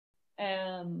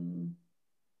Ian,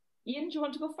 do you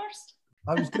want to go first?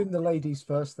 I was doing the ladies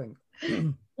first thing.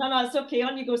 No, it's okay.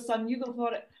 On you go, son. You go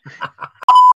for it.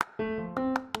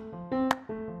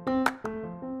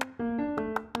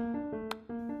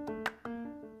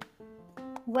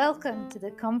 Welcome to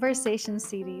the Conversation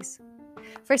series.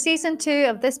 For season 2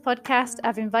 of this podcast,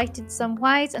 I've invited some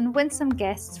wise and winsome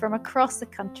guests from across the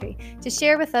country to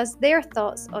share with us their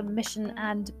thoughts on mission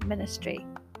and ministry.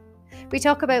 We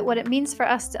talk about what it means for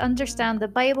us to understand the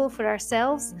Bible for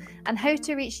ourselves and how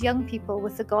to reach young people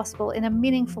with the gospel in a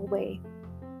meaningful way.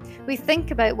 We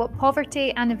think about what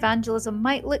poverty and evangelism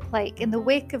might look like in the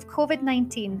wake of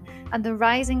COVID-19 and the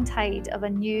rising tide of a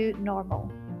new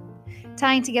normal.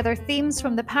 Tying together themes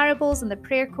from the parables and the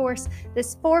prayer course,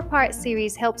 this 4-part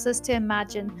series helps us to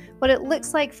imagine what it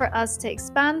looks like for us to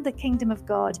expand the kingdom of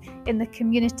God in the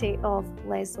community of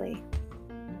Leslie.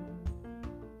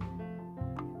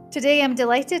 Today I'm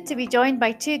delighted to be joined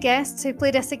by 2 guests who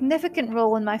played a significant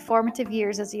role in my formative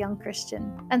years as a young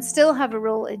Christian and still have a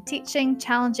role in teaching,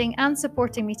 challenging and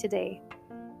supporting me today.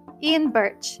 Ian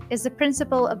Birch is the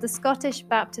principal of the Scottish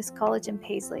Baptist College in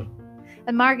Paisley,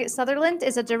 and Margaret Sutherland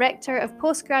is a Director of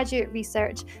Postgraduate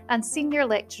Research and Senior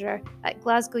Lecturer at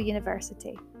Glasgow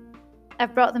University.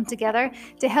 I've brought them together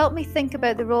to help me think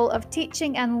about the role of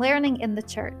teaching and learning in the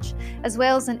church, as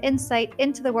well as an insight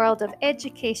into the world of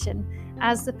education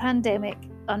as the pandemic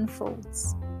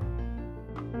unfolds.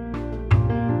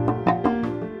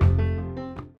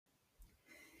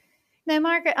 Now,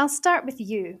 Margaret, I'll start with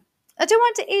you. I don't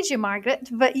want to age you, Margaret,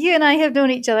 but you and I have known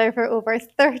each other for over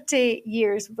 30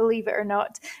 years, believe it or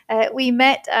not. We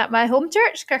met at my home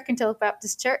church, Kirkintilloch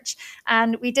Baptist Church,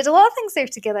 and we did a lot of things there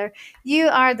together. You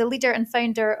are the leader and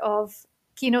founder of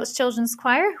Keynotes Children's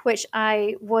Choir, which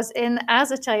I was in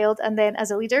as a child and then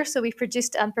as a leader, so we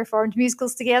produced and performed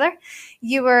musicals together.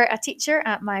 You were a teacher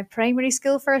at my primary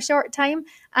school for a short time,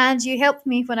 and you helped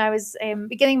me when I was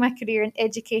beginning my career in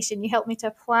education. You helped me to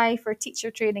apply for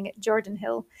teacher training at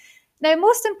Jordanhill. Now,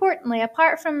 most importantly,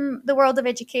 apart from the world of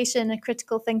education and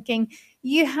critical thinking,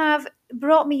 you have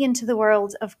brought me into the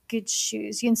world of good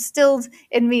shoes. You instilled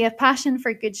in me a passion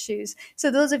for good shoes.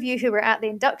 So those of you who were at the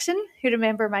induction, who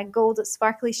remember my gold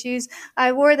sparkly shoes,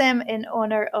 I wore them in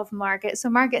honour of Margaret.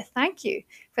 So Margaret, thank you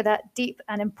for that deep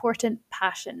and important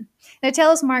passion. Now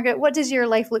tell us, Margaret, what does your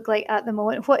life look like at the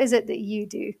moment? What is it that you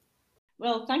do?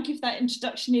 Well, thank you for that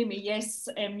introduction, Amy. Yes,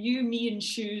 you, me and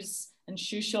shoes and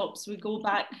shoe shops, we go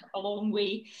back a long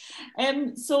way.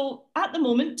 So at the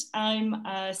moment, I'm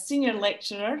a senior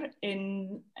lecturer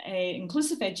in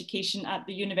inclusive education at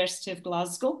the University of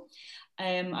Glasgow.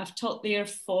 I've taught there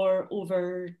for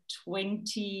over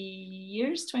 20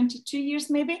 years, 22 years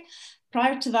maybe.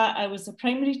 Prior to that, I was a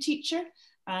primary teacher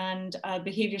and a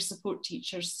behaviour support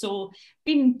teacher. So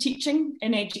been teaching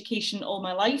in education all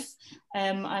my life.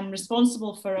 I'm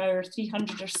responsible for our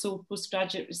 300 or so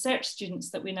postgraduate research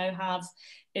students that we now have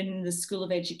in the School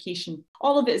of Education.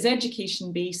 All of it is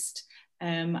education based,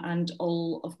 and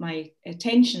all of my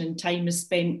attention and time is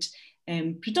spent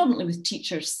predominantly with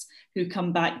teachers who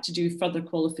come back to do further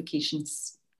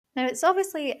qualifications. Now, it's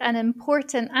obviously an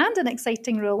important and an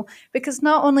exciting role because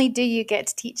not only do you get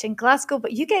to teach in Glasgow,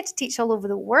 but you get to teach all over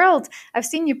the world. I've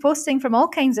seen you posting from all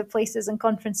kinds of places and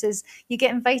conferences. You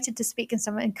get invited to speak in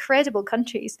some incredible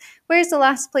countries. Where's the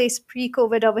last place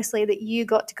pre-COVID, obviously, that you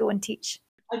got to go and teach?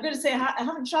 I'm going to say I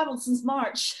haven't travelled since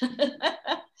March.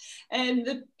 And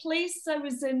the place I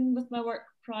was in with my work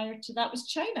prior to that was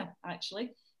China,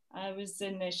 actually. I was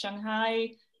in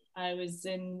Shanghai, I was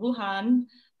in Wuhan,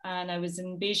 and I was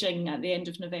in Beijing at the end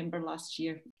of November last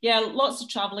year. Yeah, lots of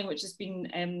travelling, which has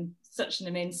been such an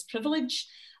immense privilege.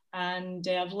 And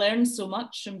I've learned so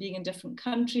much from being in different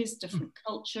countries, different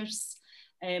cultures,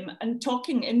 and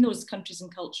talking in those countries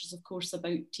and cultures, of course,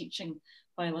 about teaching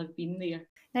while I've been there.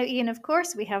 Now, Ian, of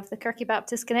course, we have the Kirky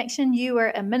Baptist connection. You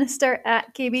were a minister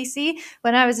at KBC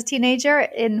when I was a teenager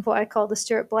in what I call the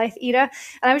Stuart Blythe era.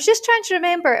 And I was just trying to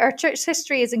remember, our church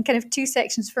history is in kind of 2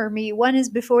 sections for me. One is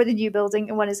before the new building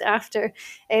and one is after.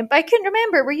 But I couldn't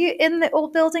remember, were you in the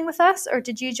old building with us or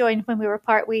did you join when we were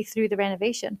partway through the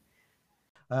renovation?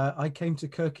 I came to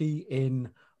Kirky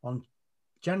on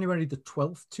January the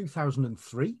 12th,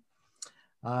 2003,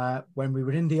 when we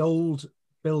were in the old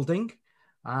building.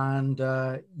 And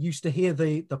used to hear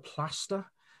the plaster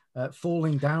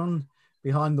falling down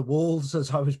behind the walls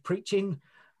as I was preaching.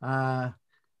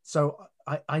 So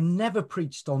I never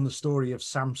preached on the story of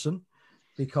Samson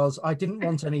because I didn't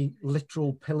want any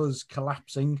literal pillars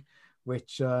collapsing,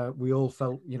 which we all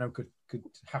felt, could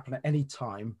happen at any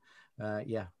time.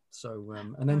 So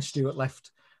and then Stuart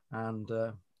left, and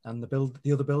the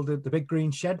other builder, the big green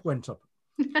shed went up.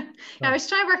 I was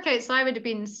trying to work out, so I would have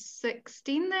been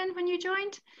 16 then when you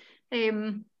joined.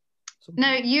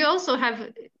 Now, you also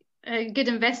have a good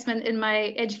investment in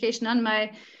my education and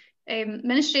my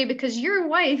ministry, because your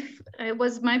wife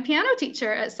was my piano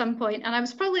teacher at some point, and I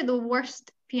was probably the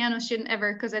worst piano student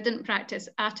ever because I didn't practice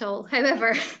at all.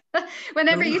 However,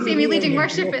 whenever you see me leading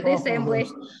worship at the assembly,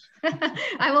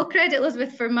 I will credit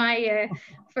Elizabeth for my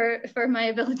for my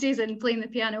abilities in playing the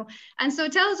piano. And so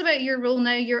tell us about your role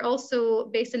now. You're also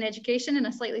based in education in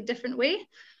a slightly different way.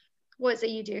 What is it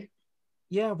you do?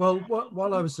 Yeah, well,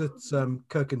 while I was at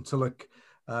Kirkintilloch,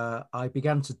 I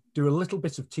began to do a little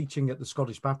bit of teaching at the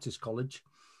Scottish Baptist College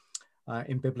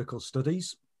in biblical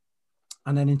studies.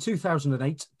 And then in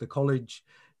 2008, the college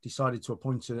decided to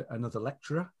appoint another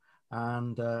lecturer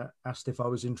and asked if I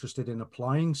was interested in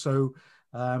applying. So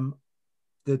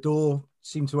the door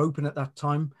seemed to open at that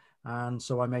time. And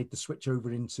so I made the switch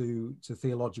over into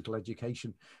theological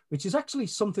education, which is actually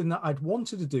something that I'd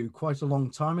wanted to do quite a long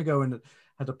time ago, and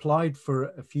had applied for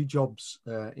a few jobs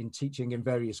in teaching in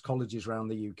various colleges around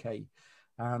the UK,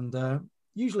 and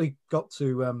usually got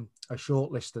to a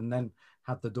short list and then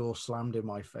had the door slammed in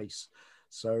my face.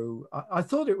 So I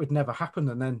thought it would never happen,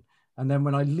 and then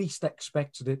when I least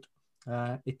expected it,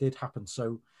 it did happen.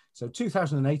 So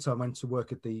 2008, I went to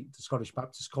work at the Scottish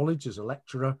Baptist College as a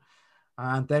lecturer.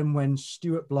 And then when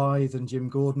Stuart Blythe and Jim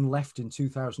Gordon left in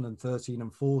 2013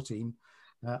 and 14,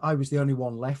 I was the only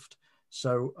one left.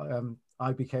 So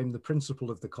I became the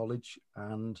principal of the college,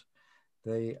 and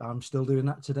I'm still doing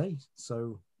that today.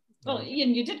 So. Well,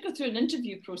 Ian, you did go through an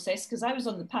interview process, because I was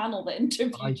on the panel that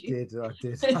interviewed you. I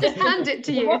did. Hand it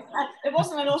to you. It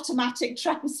wasn't an automatic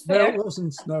transfer. No, it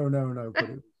wasn't. No. But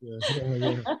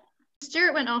yeah.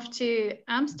 Stuart went off to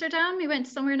Amsterdam. He went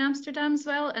somewhere in Amsterdam as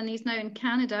well, and he's now in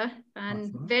Canada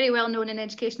and very well known in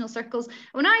educational circles.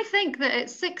 When I think that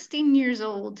at 16 years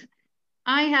old,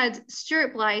 I had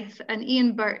Stuart Blythe and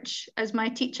Ian Birch as my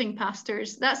teaching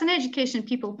pastors. That's an education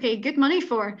people pay good money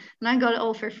for, and I got it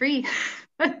all for free.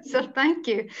 So thank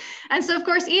you. And so, of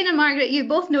course, Ian and Margaret, you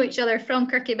both know each other from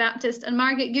Kirky Baptist. And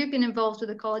Margaret, you've been involved with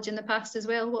the college in the past as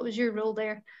well. What was your role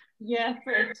there? Yeah,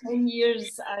 for 10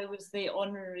 years, I was the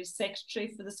honorary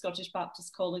secretary for the Scottish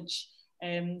Baptist College.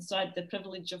 So I had the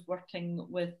privilege of working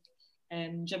with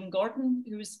Jim Gordon,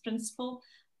 who was principal,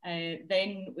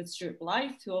 then with Stuart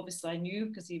Blythe, who obviously I knew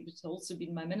because he had also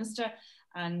been my minister,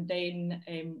 and then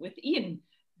with Ian,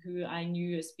 who I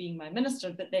knew as being my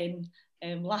minister, but then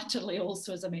latterly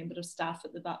also as a member of staff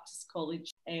at the Baptist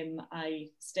College. I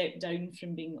stepped down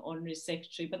from being honorary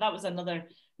secretary, but that was another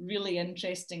really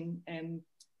interesting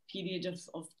period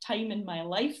of time in my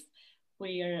life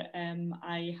where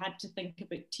I had to think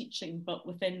about teaching, but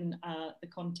within the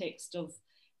context of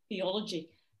theology.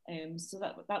 So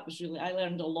that was really, I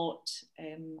learned a lot.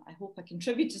 I hope I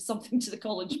contributed something to the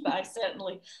college, but I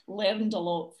certainly learned a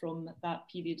lot from that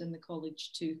period in the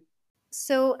college too.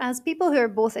 So as people who are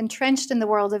both entrenched in the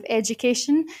world of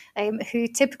education, who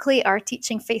typically are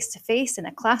teaching face-to-face in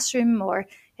a classroom or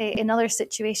in other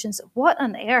situations, what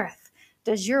on earth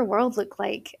does your world look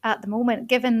like at the moment,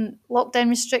 given lockdown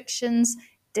restrictions,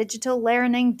 digital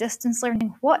learning, distance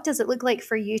learning? What does it look like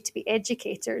for you to be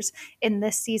educators in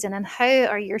this season, and how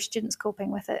are your students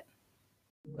coping with it?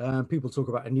 People talk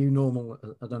about a new normal.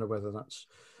 I don't know whether that's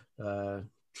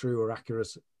true or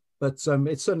accurate, but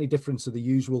it's certainly different to the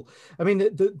usual. I mean,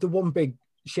 the one big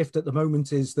shift at the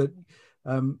moment is that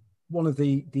one of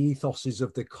the ethoses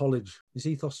of the college, is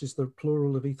ethos is the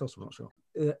plural of ethos? I'm not sure.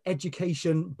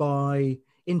 Education by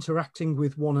interacting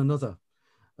with one another.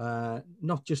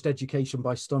 Not just education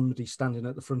by somebody standing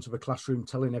at the front of a classroom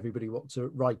telling everybody what to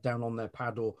write down on their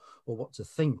pad or what to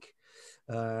think,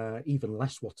 even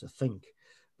less what to think,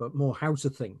 but more how to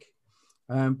think.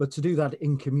 But to do that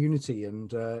in community and,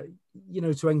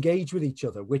 to engage with each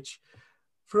other, which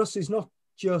for us is not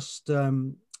just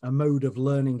a mode of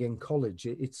learning in college.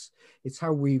 It's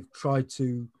how we've tried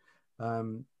to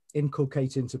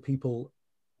inculcate into people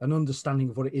an understanding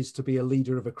of what it is to be a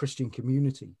leader of a Christian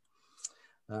community.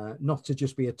 Not to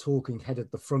just be a talking head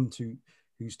at the front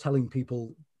who's telling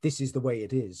people this is the way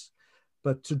it is,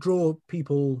 but to draw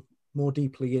people more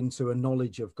deeply into a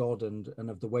knowledge of God and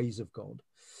of the ways of God.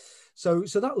 So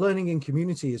that learning in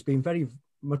community has been very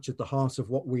much at the heart of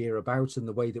what we are about and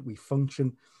the way that we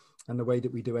function and the way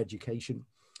that we do education.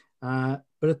 But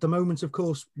at the moment, of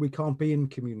course, we can't be in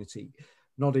community,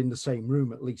 not in the same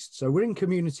room at least. So we're in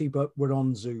community, but we're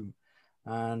on Zoom.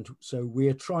 And so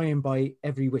we're trying by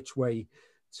every which way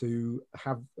to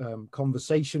have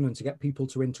conversation and to get people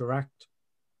to interact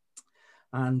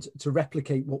and to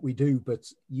replicate what we do, but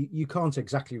you can't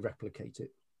exactly replicate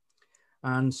it.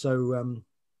 And so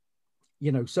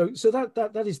you know, so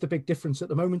that is the big difference at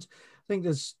the moment. I think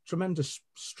there's tremendous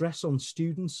stress on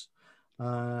students.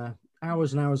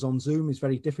 Hours and hours on Zoom is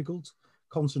very difficult.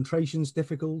 Concentration's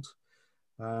difficult.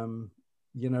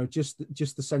 You know, just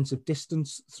the sense of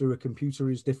distance through a computer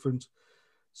is different.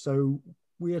 So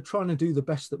we are trying to do the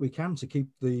best that we can to keep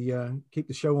the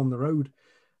show on the road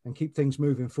and keep things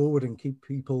moving forward and keep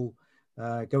people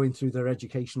going through their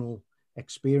educational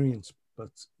experience.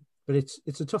 But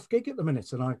it's a tough gig at the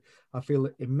minute, and I feel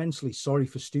immensely sorry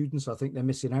for students. I think they're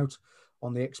missing out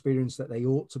on the experience that they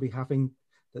ought to be having,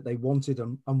 that they wanted,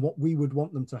 and what we would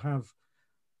want them to have.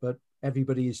 But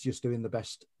everybody is just doing the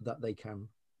best that they can.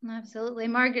 Absolutely.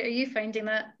 Margaret, are you finding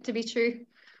that to be true?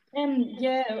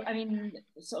 Yeah, I mean,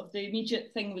 sort of the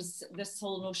immediate thing was this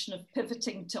whole notion of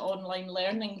pivoting to online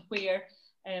learning, where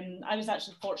I was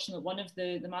actually fortunate. One of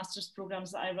the master's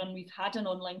programs that I run, we've had an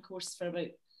online course for about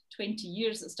 20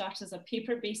 years. It started as a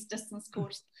paper-based distance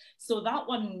course. So that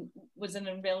one was in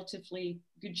a relatively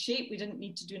good shape. We didn't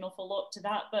need to do an awful lot to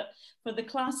that. But for the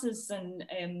classes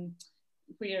and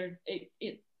where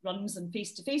it runs in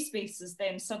face-to-face basis,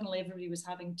 then suddenly everybody was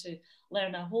having to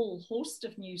learn a whole host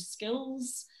of new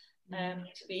skills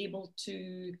to be able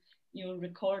to, you know,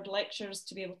 record lectures,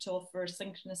 to be able to offer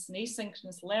synchronous and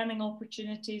asynchronous learning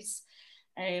opportunities.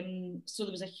 So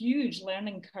there was a huge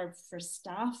learning curve for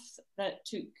staff that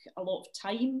took a lot of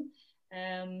time.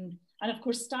 And of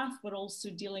course, staff were also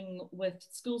dealing with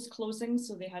schools closing.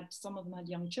 So some of them had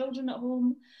young children at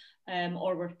home,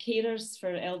 or were carers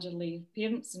for elderly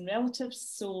parents and relatives.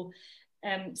 So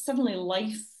suddenly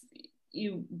life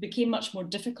became much more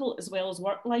difficult, as well as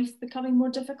work life becoming more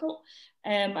difficult.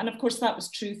 And of course, that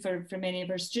was true for many of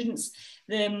our students.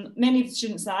 Many of the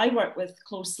students that I work with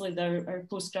closely, our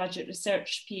postgraduate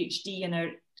research, PhD, and our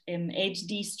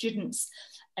EdD students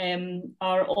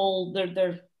are all,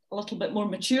 they're a little bit more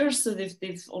mature, so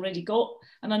they've already got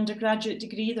an undergraduate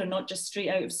degree. They're not just straight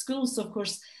out of school. So of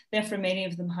course, therefore, many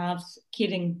of them have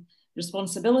caring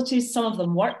responsibilities. Some of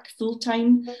them work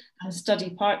full-time and study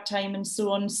part-time and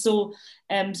so on. So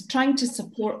trying to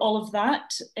support all of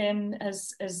that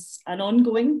as an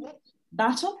ongoing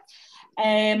battle.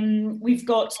 We've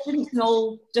got students in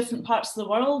all different parts of the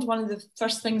world. One of the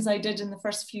first things I did in the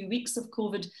first few weeks of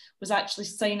COVID was actually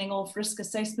signing off risk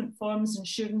assessment forms,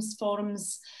 insurance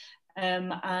forms,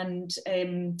 and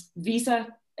visa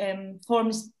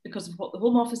forms, because of what the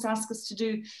Home Office asked us to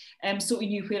do. So we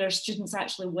knew where our students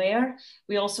actually were.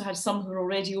 We also had some who were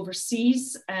already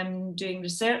overseas doing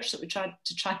research that we tried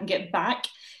to try and get back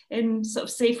in sort of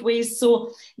safe ways.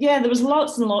 So yeah, there was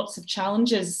lots and lots of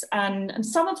challenges, and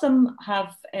some of them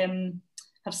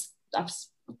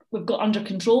we've got under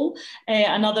control,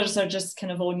 and others are just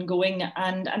kind of ongoing.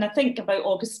 And I think about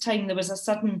August time, there was a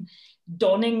sudden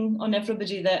dawning on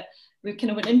everybody that we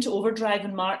kind of went into overdrive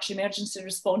in March, emergency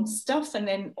response stuff, and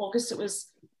then August it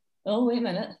was, oh, wait a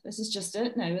minute, this is just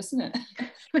it now, isn't it?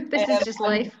 This is just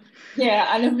life. Yeah,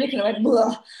 and everybody kind of went,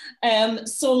 blah.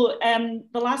 So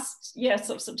the last, sort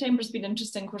of September's been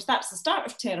interesting. Of course, that's the start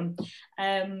of term,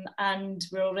 and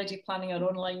we're already planning our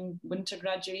online winter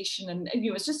graduation, and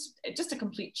you know, it's just a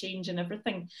complete change in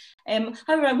everything.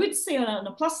 However, I would say on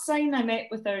a plus sign, I met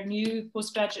with our new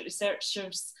postgraduate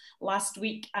researchers last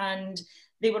week, and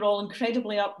they were all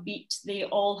incredibly upbeat. They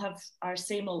all are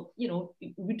saying, well, you know,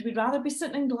 would we rather be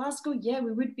sitting in Glasgow? Yeah,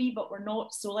 we would be, but we're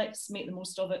not. So let's make the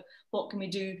most of it. What can we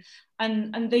do?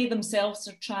 And they themselves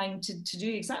are trying to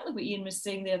do exactly what Ian was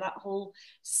saying there, that whole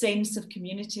sense of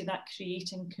community, that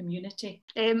creating community.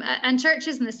 And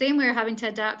churches in the same way are having to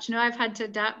adapt. You know, I've had to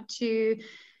adapt to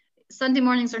Sunday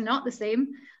mornings are not the same,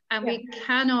 and we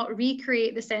cannot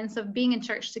recreate the sense of being in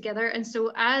church together. And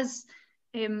so as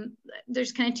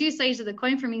there's kind of two sides of the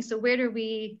coin for me. So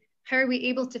how are we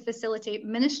able to facilitate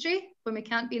ministry when we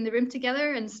can't be in the room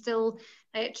together, and still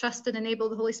trust and enable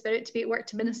the Holy Spirit to be at work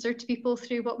to minister to people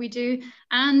through what we do?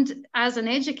 And as an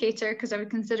educator, because I would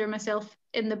consider myself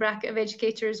in the bracket of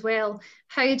educator as well,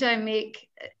 how do I make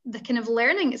the kind of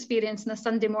learning experience on a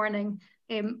Sunday morning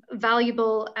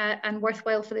valuable and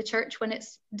worthwhile for the church when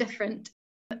it's different?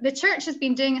 The church has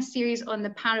been doing a series on the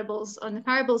parables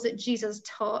that Jesus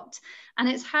taught, and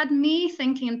it's had me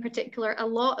thinking in particular a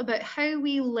lot about how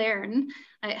we learn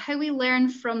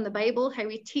from the Bible, how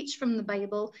we teach from the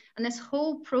Bible, and this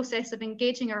whole process of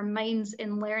engaging our minds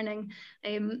in learning.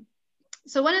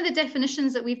 So one of the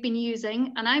definitions that we've been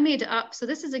using, and I made it up, so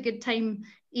this is a good time,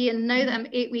 Ian, now that I'm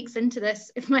 8 weeks into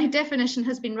this, if my definition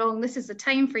has been wrong, this is the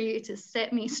time for you to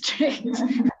set me straight.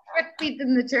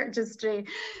 Leading the church astray.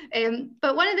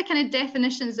 But one of the kind of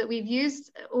definitions that we've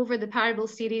used over the parable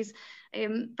series,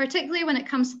 particularly when it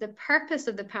comes to the purpose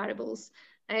of the parables,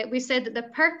 We said that the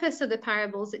purpose of the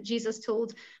parables that Jesus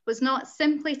told was not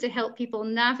simply to help people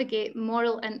navigate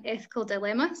moral and ethical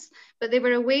dilemmas, but they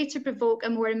were a way to provoke a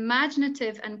more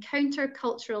imaginative and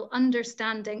countercultural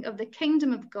understanding of the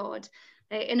kingdom of God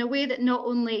in a way that not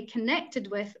only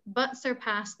connected with, but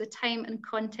surpassed the time and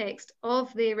context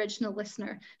of the original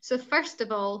listener. So first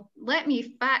of all, let me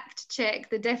fact check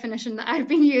the definition that I've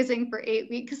been using for 8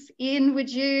 weeks. Ian, would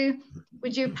you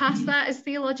pass that as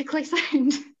theologically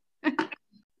sound?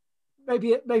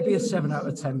 Maybe a 7 out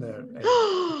of 10 there.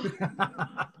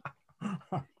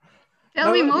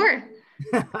 Tell me more.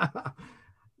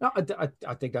 No,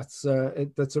 I think that's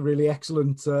a really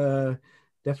excellent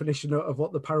definition of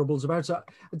what the parable's about. So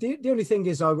the only thing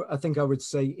is, I think I would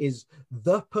say, is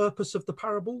the purpose of the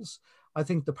parables. I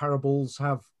think the parables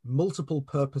have multiple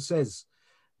purposes.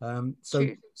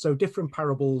 So different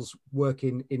parables work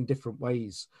in different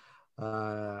ways.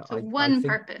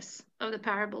 Purpose of the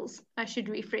parables. I should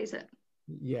rephrase it.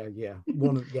 Yeah,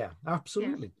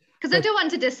 absolutely. Because I don't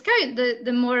want to discount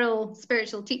the moral,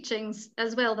 spiritual teachings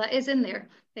as well that is in there.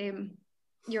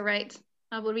 You're right.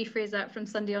 I will rephrase that from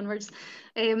Sunday onwards.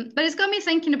 But it's got me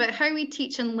thinking about how we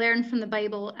teach and learn from the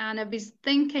Bible. And I was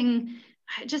thinking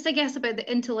just, I guess, about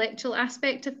the intellectual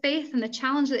aspect of faith and the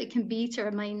challenge that it can be to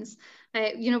our minds.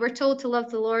 We're told to love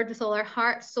the Lord with all our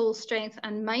heart, soul, strength,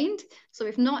 and mind. So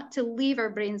we've not to leave our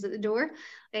brains at the door.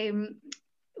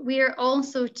 We are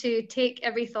also to take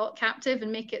every thought captive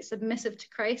and make it submissive to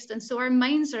Christ. And so our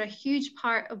minds are a huge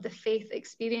part of the faith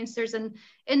experience. There's an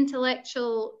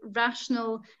intellectual,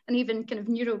 rational, and even kind of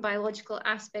neurobiological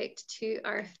aspect to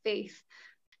our faith.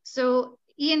 So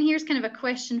Ian, here's kind of a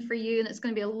question for you, and it's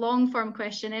going to be a long form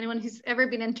question. Anyone who's ever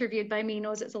been interviewed by me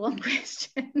knows it's a long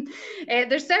question.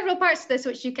 There's several parts to this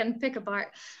which you can pick apart.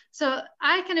 So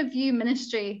I kind of view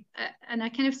ministry, and I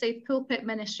kind of say pulpit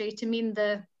ministry, to mean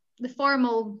the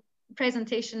formal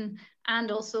presentation and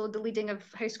also the leading of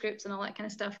house groups and all that kind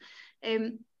of stuff.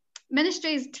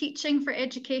 Ministry is teaching for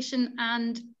education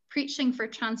and preaching for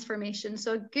transformation.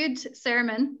 So a good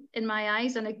sermon, in my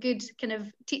eyes, and a good kind of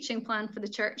teaching plan for the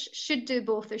church should do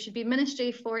both. There should be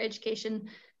ministry for education,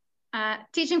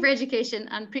 teaching for education,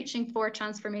 and preaching for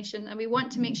transformation. And we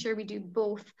want to make sure we do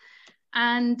both.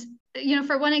 And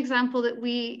for one example that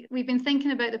we've been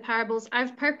thinking about the parables,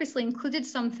 I've purposely included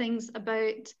some things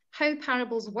about how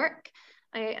parables work.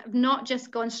 I have not just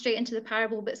gone straight into the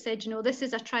parable, but said, this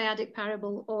is a triadic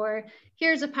parable, or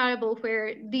here's a parable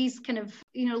where these kind of,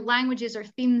 languages or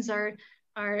themes are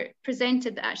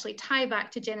presented that actually tie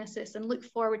back to Genesis and look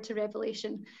forward to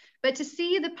Revelation. But to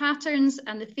see the patterns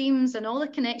and the themes and all the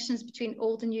connections between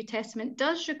Old and New Testament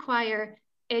does require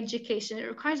education. It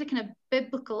requires a kind of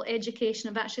biblical education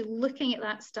of actually looking at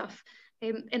that stuff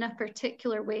in a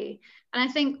particular way. And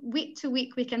I think week to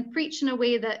week, we can preach in a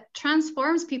way that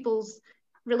transforms people's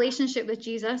relationship with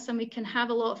Jesus, and we can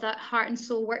have a lot of that heart and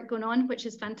soul work going on, which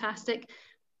is fantastic.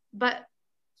 But,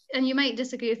 and you might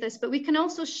disagree with this, but we can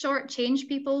also shortchange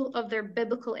people of their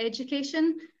biblical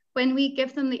education when we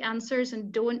give them the answers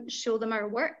and don't show them our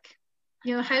work.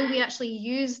 How we actually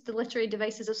use the literary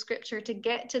devices of scripture to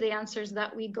get to the answers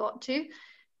that we got to.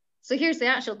 So here's the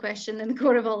actual question in the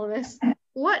core of all of this.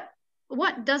 What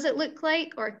does it look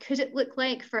like, or could it look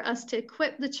like, for us to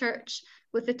equip the church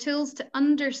with the tools to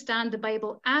understand the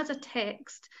Bible as a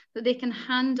text that they can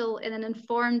handle in an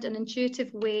informed and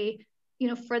intuitive way,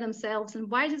 for themselves?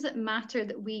 And why does it matter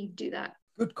that we do that?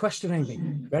 Good question, Amy.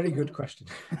 Very good question.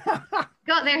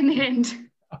 Got there in the end.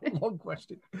 Long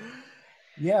question.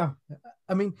 Yeah,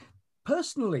 I mean,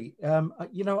 personally,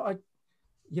 I've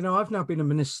now been a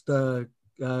minister,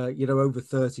 over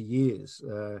 30 years.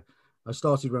 I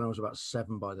started when I was about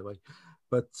 7, by the way,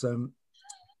 but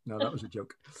no, that was a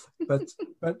joke.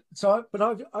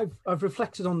 I've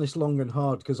reflected on this long and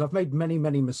hard, because I've made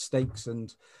many mistakes,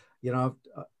 and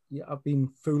I've been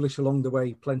foolish along the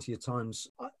way plenty of times.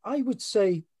 I would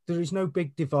say there is no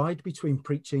big divide between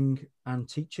preaching and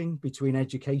teaching, between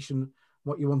education,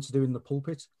 what you want to do in the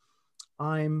pulpit.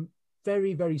 I'm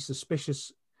very, very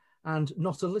suspicious and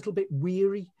not a little bit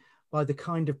weary by the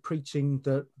kind of preaching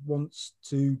that wants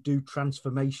to do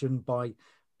transformation by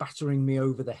battering me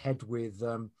over the head with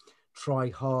try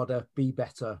harder, be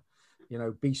better,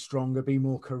 be stronger, be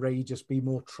more courageous, be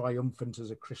more triumphant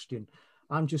as a Christian.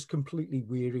 I'm just completely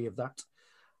weary of that.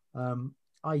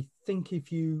 I think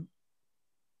if you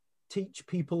teach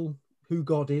people who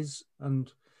God is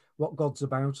and what God's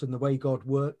about and the way God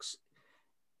works,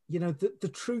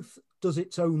 the truth does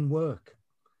its own work,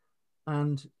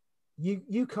 and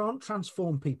you can't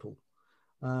transform people.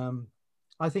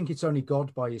 I think it's only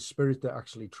God by his Spirit that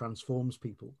actually transforms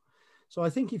people. So I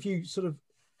think if you sort of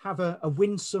have a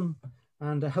winsome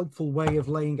and a helpful way of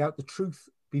laying out the truth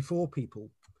before people.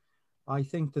 I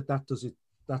think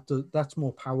that's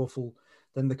more powerful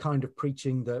than the kind of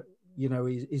preaching that, you know,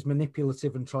 is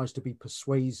manipulative and tries to be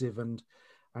persuasive and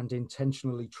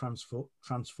intentionally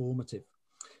transformative.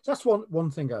 So that's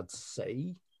one thing I'd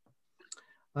say.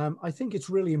 I think it's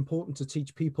really important to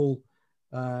teach people,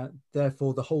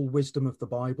 therefore, the whole wisdom of the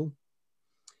Bible.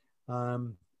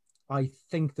 I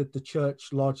think that the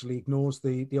church largely ignores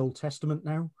the Old Testament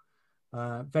now.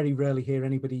 Very rarely hear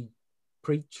anybody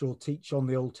preach or teach on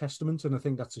the Old Testament, and I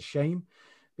think that's a shame,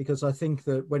 because I think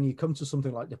that when you come to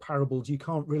something like the parables, you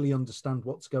can't really understand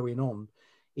what's going on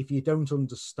if you don't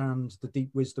understand the deep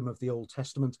wisdom of the Old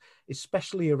Testament,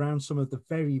 especially around some of the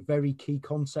very, very key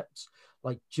concepts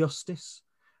like justice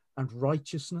and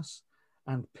righteousness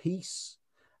and peace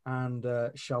and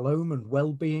shalom and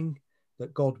well-being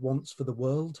that God wants for the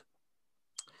world.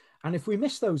 And if we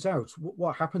miss those out,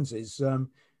 what happens is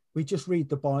we just read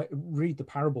the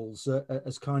parables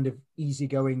as kind of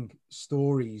easygoing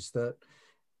stories that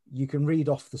you can read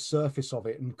off the surface of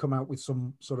it and come out with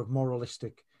some sort of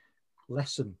moralistic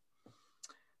lesson.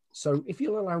 So if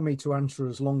you'll allow me to answer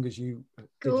as long as you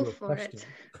did your question.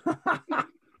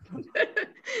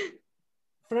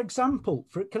 For example,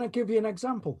 can I give you an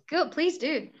example? Go, please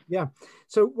do. Yeah.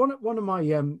 So one of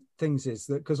my things is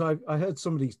that, because I heard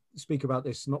somebody speak about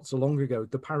this not so long ago,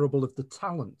 the parable of the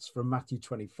talents from Matthew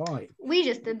 25. We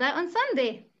just did that on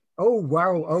Sunday. Oh,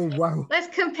 wow. Oh, wow.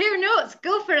 Let's compare notes.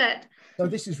 Go for it. So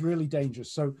this is really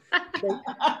dangerous. So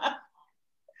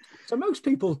most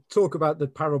people talk about the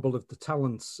parable of the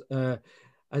talents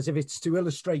as if it's to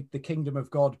illustrate the kingdom of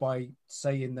God by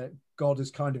saying that God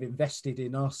has kind of invested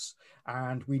in us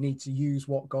and we need to use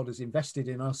what God has invested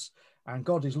in us, and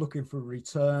God is looking for a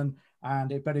return,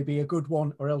 and it better be a good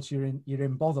one or else you're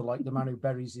in bother, like the man who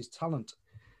buries his talent.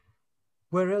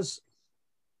 Whereas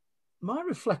my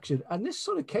reflection, and this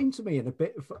sort of came to me in a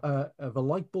bit of a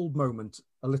light bulb moment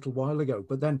a little while ago,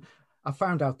 but then I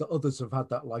found out that others have had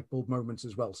that light bulb moment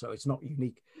as well, so it's not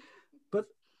unique. But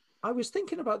I was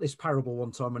thinking about this parable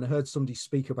one time and I heard somebody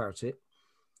speak about it,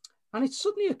 and it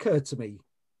suddenly occurred to me,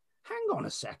 hang on a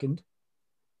second,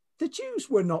 the Jews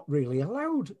were not really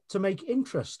allowed to make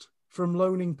interest from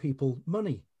loaning people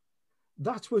money.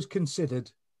 That was considered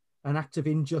an act of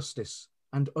injustice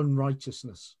and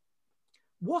unrighteousness.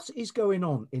 What is going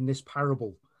on in this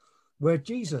parable where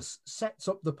Jesus sets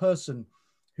up the person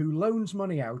who loans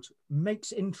money out,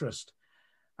 makes interest,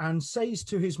 and says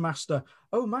to his master,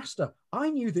 "Oh, master,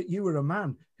 I knew that you were a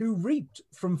man who reaped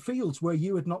from fields where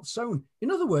you had not sown."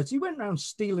 In other words, he went around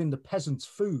stealing the peasants'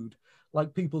 food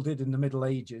like people did in the Middle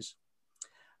Ages.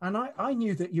 "And I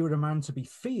knew that you were a man to be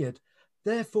feared.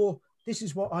 Therefore, this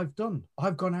is what I've done.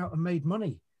 I've gone out and made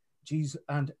money." Jesus,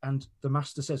 and the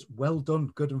master says, "Well done,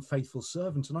 good and faithful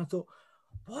servant." And I thought,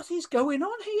 what is going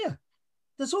on here?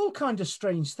 There's all kinds of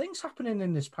strange things happening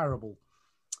in this parable.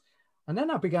 And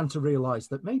then I began to realize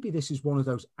that maybe this is one of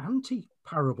those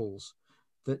anti-parables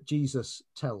that Jesus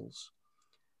tells.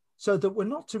 So that we're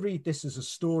not to read this as a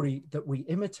story that we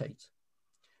imitate,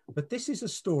 but this is a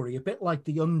story a bit like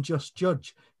the unjust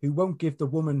judge who won't give the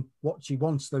woman what she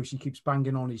wants, though she keeps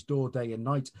banging on his door day and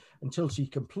night until she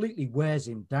completely wears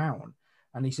him down.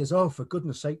 And he says, "Oh, for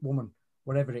goodness sake, woman,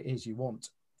 whatever it is you want."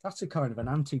 That's a kind of an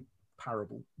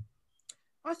anti-parable.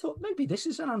 I thought maybe this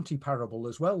is an anti-parable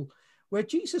as well, where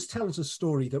Jesus tells a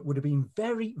story that would have been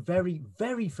very, very,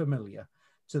 very familiar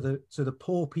to the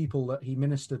poor people that he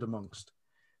ministered amongst.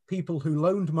 People who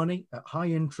loaned money at high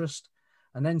interest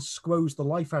and then squozed the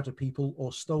life out of people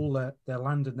or stole their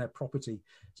land and their property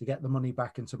to get the money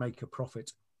back and to make a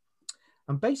profit.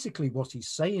 And basically what he's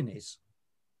saying is,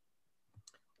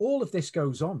 all of this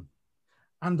goes on,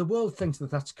 and the world thinks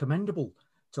that that's commendable,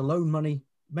 to loan money,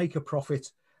 make a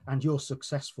profit, and you're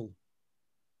successful.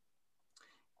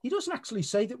 He doesn't actually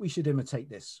say that we should imitate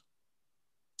this.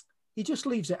 He just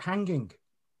leaves it hanging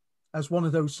as one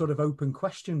of those sort of open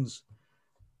questions.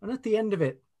 And at the end of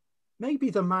it, maybe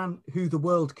the man who the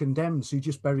world condemns, who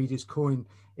just buried his coin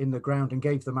in the ground and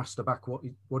gave the master back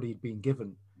what he'd been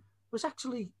given, was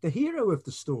actually the hero of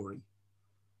the story.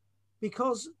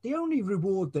 Because the only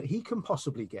reward that he can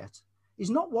possibly get is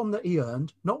not one that he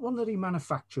earned, not one that he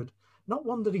manufactured, not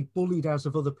one that he bullied out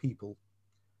of other people,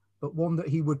 but one that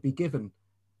he would be given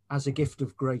as a gift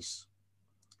of grace.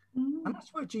 And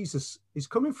that's where Jesus is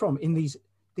coming from in these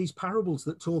parables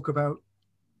that talk about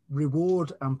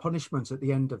reward and punishment at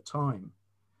the end of time,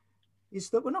 is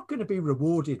that we're not going to be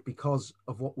rewarded because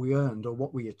of what we earned or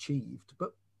what we achieved,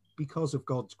 but because of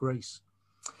God's grace.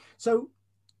 So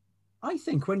I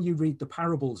think when you read the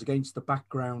parables against the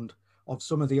background of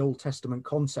some of the Old Testament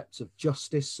concepts of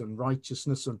justice and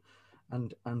righteousness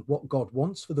and what God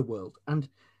wants for the world. And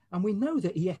we know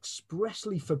that he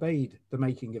expressly forbade the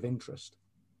making of interest.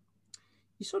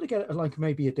 You sort of get like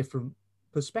maybe a different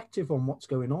perspective on what's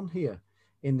going on here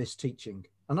in this teaching.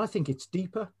 And I think it's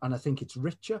deeper, and I think it's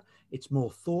richer, it's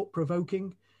more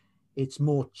thought-provoking, it's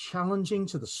more challenging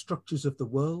to the structures of the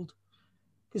world.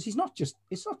 Because it's not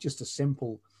just a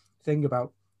simple thing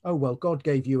about, oh, well, God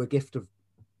gave you a gift of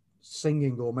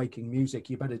singing or making music,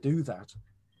 you better do that.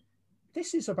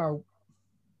 This is about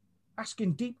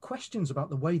asking deep questions about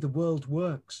the way the world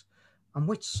works and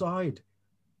which side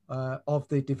of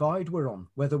the divide we're on,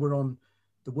 whether we're on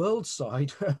the world's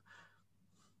side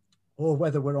or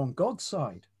whether we're on God's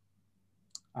side.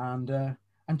 And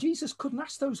Jesus couldn't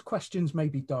ask those questions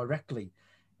maybe directly.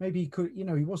 Maybe he could, he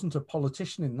wasn't a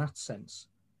politician in that sense.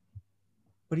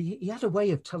 But he had a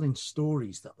way of telling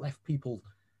stories that left people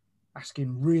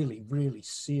asking really, really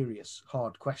serious,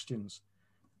 hard questions.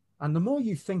 And the more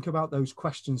you think about those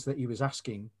questions that he was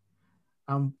asking,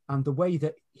 and the way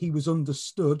that he was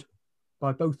understood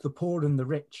by both the poor and the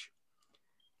rich,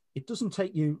 it doesn't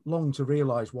take you long to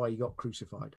realize why he got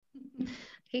crucified.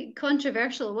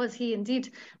 Controversial was he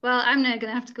indeed. Well, I'm now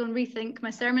going to have to go and rethink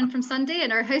my sermon from Sunday,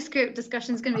 and our house group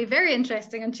discussion is going to be very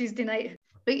interesting on Tuesday night.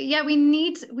 But yeah, we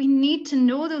need to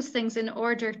know those things in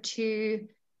order to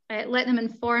let them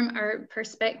inform our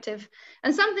perspective.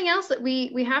 And something else that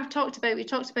we have talked about, we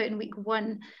talked about in week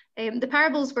 1, the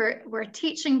parables were a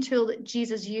teaching tool that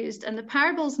Jesus used, and the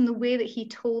parables and the way that he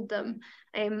told them.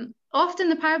 Often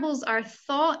the parables are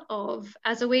thought of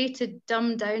as a way to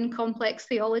dumb down complex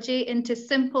theology into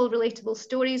simple, relatable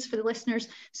stories for the listeners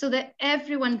so that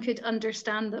everyone could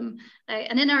understand them.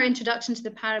 And in our introduction to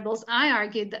the parables, I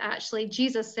argued that actually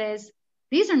Jesus says,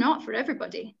 these are not for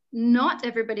everybody. Not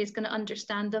everybody's going to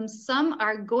understand them. Some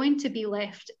are going to be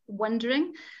left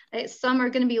wondering. Some are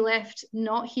going to be left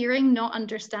not hearing, not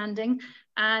understanding.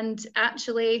 And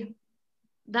actually,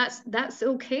 that's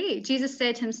okay. Jesus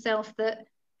said himself that,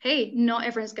 hey, not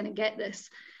everyone's going to get this.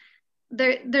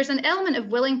 There's an element of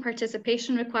willing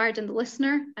participation required in the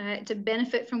listener to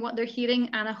benefit from what they're hearing,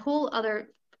 and a whole other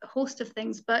host of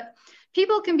things. But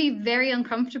people can be very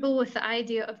uncomfortable with the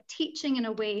idea of teaching in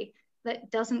a way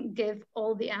that doesn't give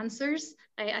all the answers.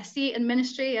 I see it in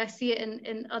ministry, I see it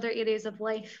in other areas of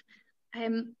life.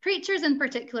 Preachers in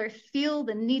particular feel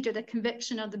the need or the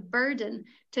conviction or the burden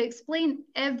to explain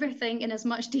everything in as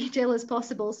much detail as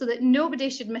possible so that nobody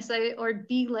should miss out or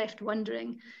be left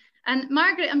wondering. And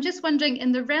Margaret, I'm just wondering,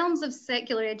 in the realms of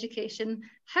secular education,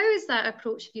 how is that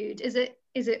approach viewed? Is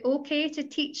it okay to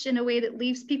teach in a way that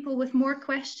leaves people with more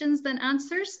questions than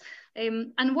answers?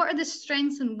 And what are the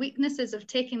strengths and weaknesses of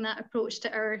taking that approach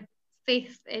to our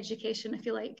faith education, if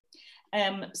you like?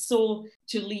 So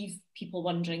to leave people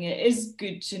wondering, it is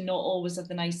good to not always have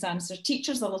the nice answer.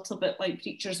 Teachers, a little bit like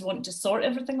preachers, want to sort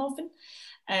everything often,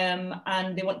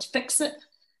 and they want to fix it,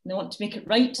 and they want to make it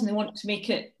right, and they want to make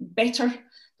it better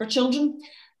for children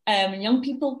and young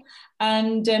people.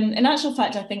 And in actual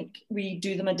fact, I think we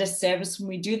do them a disservice when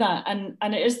we do that. And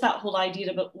it is that whole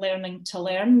idea about learning to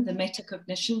learn, the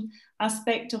metacognition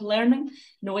aspect of learning,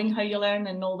 knowing how you learn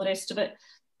and all the rest of it.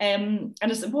 And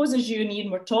I suppose as you and Ian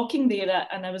were talking there,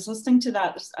 and I was listening to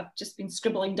that, I've just been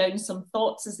scribbling down some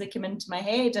thoughts as they come into my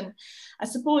head. And I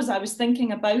suppose I was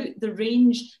thinking about the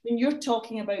range when you're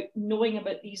talking about knowing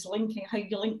about these linking, how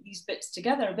you link these bits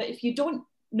together. But if you don't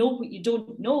know what you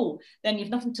don't know, then you've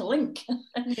nothing to link.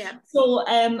 Yeah. So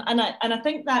and I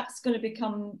think that's going to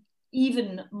become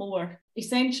even more.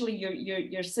 Essentially,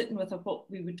 you're sitting with what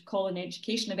we would call in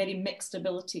education a very mixed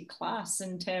ability class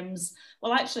in terms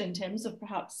of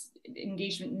perhaps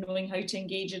engagement, knowing how to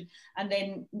engage, and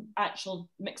then actual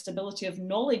mixed ability of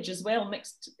knowledge as well,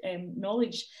 mixed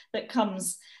knowledge that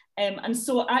comes. And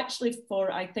so actually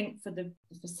I think for the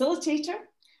facilitator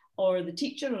or the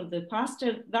teacher or the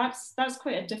pastor, that's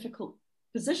quite a difficult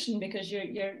position, because you're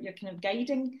kind of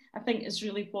guiding, I think, is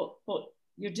really what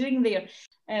you're doing there.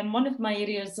 One of my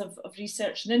areas of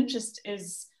research and interest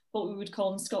is what we would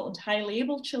call in Scotland highly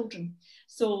able children.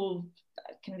 So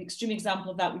kind of extreme example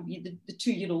of that would be the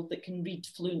 2-year-old that can read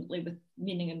fluently with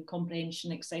meaning and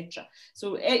comprehension, etc.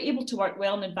 So able to work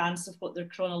well in advance of what their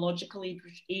chronological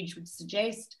age would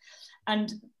suggest.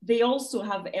 And they also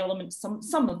have elements,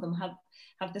 some of them have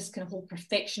this kind of whole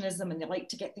perfectionism, and they like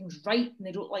to get things right and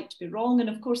they don't like to be wrong. And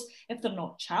of course, if they're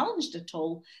not challenged at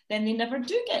all, then they never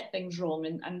do get things wrong,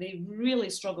 and they really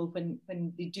struggle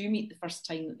when they do meet the first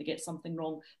time that they get something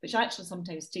wrong, which actually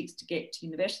sometimes takes to get to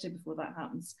university before that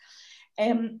happens.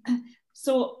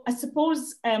 So I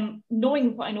suppose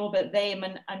knowing what I know about them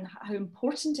and how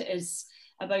important it is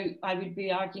I would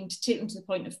be arguing to take them to the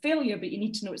point of failure, but you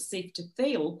need to know it's safe to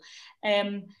fail.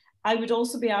 I would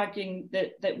also be arguing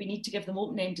that we need to give them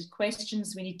open-ended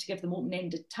questions, we need to give them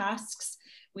open-ended tasks,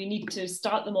 we need to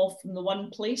start them off from the one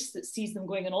place that sees them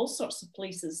going in all sorts of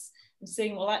places and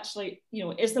saying, well, actually, you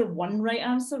know, is there one right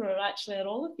answer, or actually are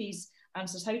all of these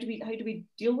answers? How do we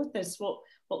deal with this?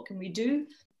 What can we do?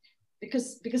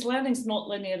 Because learning's not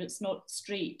linear, it's not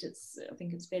straight. I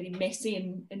think it's very messy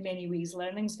in many ways.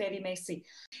 Learning's very messy.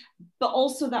 But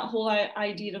also that whole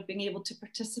idea of being able to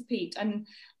participate. And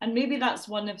maybe that's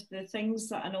one of the things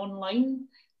that an online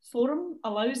forum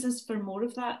allows us, for more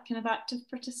of that kind of active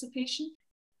participation.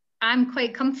 I'm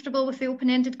quite comfortable with the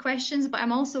open-ended questions, but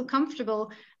I'm also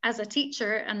comfortable as a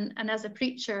teacher and as a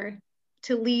preacher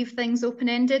to leave things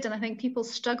open-ended. And I think people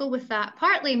struggle with that,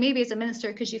 partly maybe as a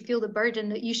minister, because you feel the burden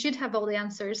that you should have all the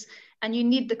answers and you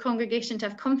need the congregation to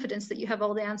have confidence that you have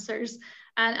all the answers.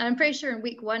 And I'm pretty sure in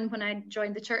week 1, when I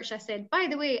joined the church, I said, by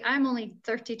the way, I'm only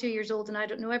 32 years old and I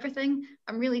don't know everything.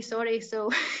 I'm really sorry.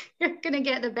 So you're going to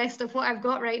get the best of what I've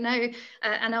got right now,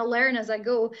 and I'll learn as I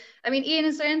go. I mean, Ian,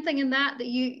 is there anything in that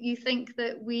you think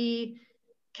that we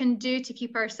can do to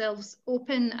keep ourselves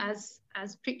open as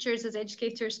preachers, as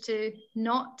educators, to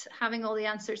not having all the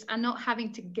answers and not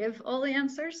having to give all the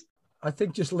answers? I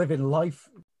think just living life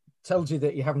tells you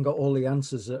that you haven't got all the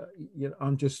answers.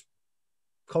 I'm just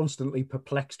constantly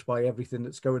perplexed by everything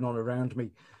that's going on around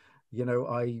me. You know,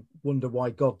 I wonder why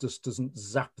God just doesn't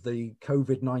zap the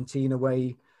COVID-19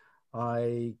 away.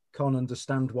 I can't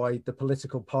understand why the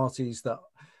political parties that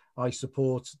I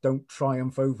support don't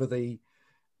triumph over the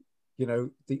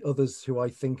others who I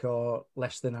think are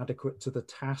less than adequate to the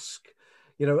task,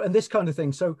 and this kind of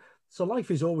thing. So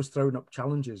life is always throwing up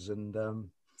challenges,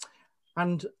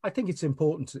 and I think it's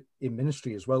important in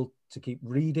ministry as well to keep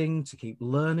reading, to keep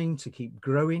learning, to keep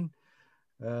growing.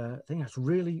 I think that's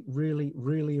really, really,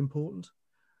 really important,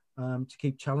 to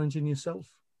keep challenging yourself.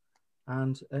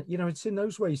 And, it's in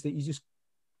those ways that you're just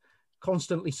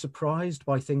constantly surprised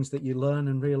by things that you learn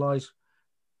and realize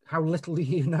how little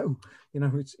you know.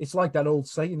 It's like that old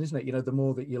saying, isn't it? The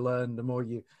more that you learn, the more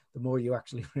you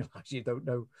actually realize you don't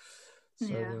know. So,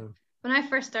 yeah. When I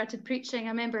first started preaching, I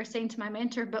remember saying to my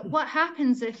mentor, but what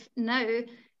happens if now,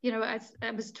 I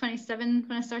was 27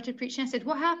 when I started preaching. I said,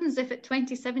 what happens if at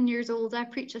 27 years old, I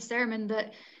preach a sermon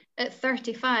that at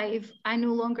 35, I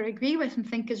no longer agree with and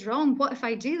think is wrong? What if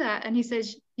I do that? And he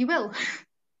says, you will.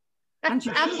 That's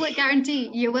an absolute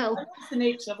guarantee, you will. That's the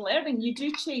nature of learning. You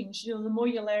do change. The more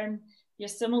you learn, you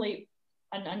assimilate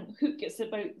and hook. It's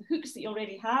about the hooks that you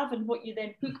already have and what you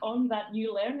then hook on that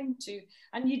new learning to.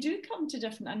 And you do come to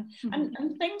different,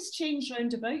 and things change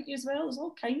round about you as well. There's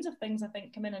all kinds of things, I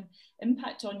think, come in and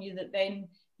impact on you that then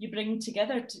you bring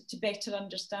together to better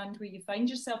understand where you find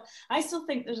yourself. I still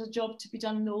think there's a job to be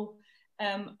done, though,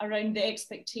 around the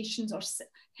expectations, or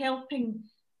helping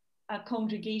a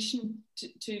congregation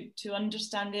to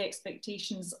understand the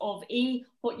expectations of A,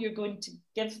 what you're going to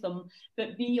give them,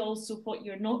 but B, also what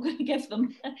you're not going to give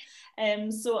them. I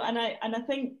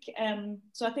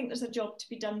think there's a job to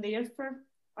be done there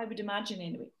I would imagine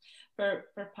anyway, for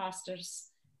pastors,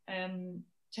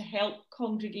 to help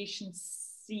congregations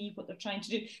see what they're trying to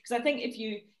do. Because I think if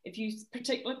you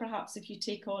particularly perhaps if you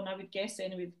take on, I would guess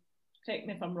anyway, correct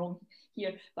me if I'm wrong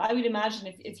here, but I would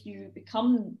imagine if you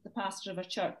become the pastor of a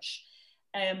church,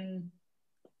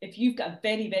 if you've got a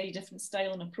very, very different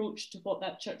style and approach to what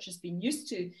that church has been used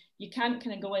to, you can't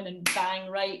kind of go in and bang,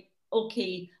 right,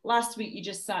 okay, last week you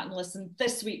just sat and listened,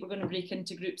 this week we're going to break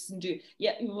into groups and do,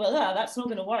 that's not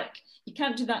going to work. You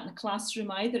can't do that in a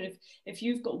classroom either. If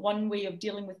you've got one way of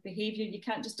dealing with behaviour, you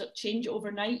can't just change it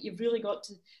overnight. You've really got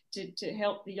to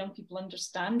help the young people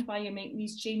understand why you're making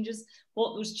these changes,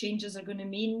 what those changes are going to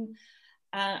mean.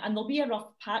 And there'll be a rough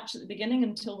patch at the beginning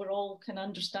until we're all kind of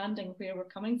understanding where we're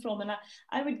coming from. And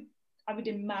I would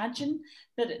imagine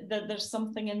that there's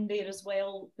something in there as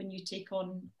well when you take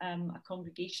on a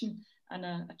congregation and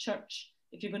a church,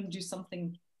 if you're going to do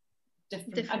something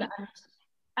different.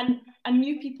 And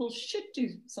new people should do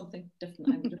something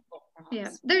different, I would have thought,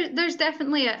 perhaps. Yeah, there's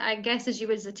definitely, I guess, as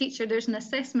you as a teacher, there's an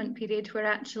assessment period where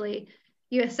actually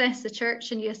you assess the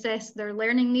church and you assess their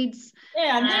learning needs.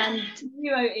 Yeah, and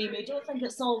you out, Amy. Don't think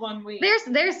it's all one way.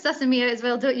 There's sussing me out as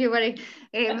well, don't you worry.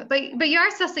 But you are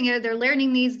sussing out their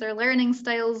learning needs, their learning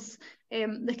styles,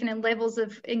 the kind of levels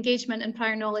of engagement and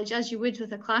prior knowledge, as you would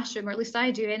with a classroom, or at least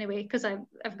I do anyway, because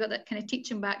I've got that kind of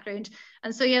teaching background.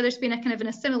 And so, yeah, there's been a kind of an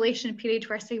assimilation period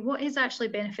where I say, what is actually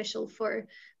beneficial for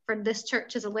this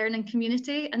church as a learning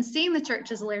community? And seeing the church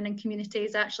as a learning community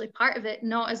is actually part of it,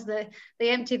 not as the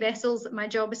empty vessels that my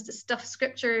job is to stuff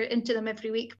scripture into them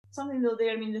every week. Something though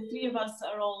there, I mean, the three of us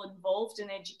are all involved in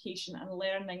education and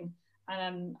learning,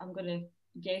 and I'm going to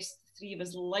guess the three of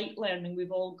us like learning.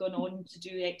 We've all gone on to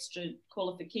do extra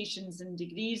qualifications and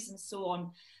degrees and so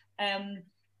on.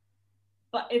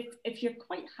 But if you're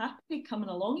quite happy coming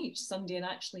along each Sunday and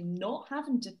actually not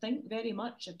having to think very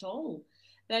much at all,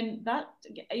 then that,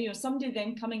 somebody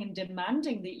then coming and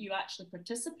demanding that you actually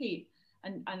participate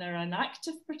and are an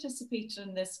active participator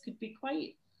in this could be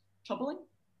quite troubling.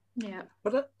 Yeah.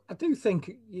 But I do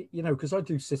think, because I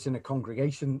do sit in a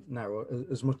congregation now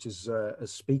as much as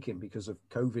speaking because of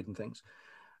COVID and things.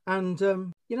 And,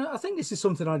 I think this is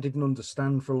something I didn't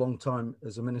understand for a long time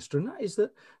as a minister, and that is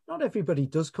that not everybody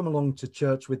does come along to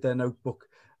church with their notebook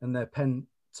and their pen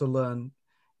to learn.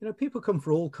 People come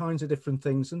for all kinds of different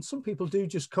things, and some people do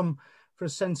just come for a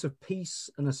sense of peace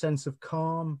and a sense of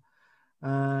calm,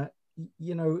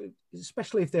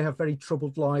 especially if they have very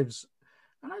troubled lives.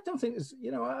 And I don't think there's,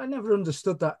 I never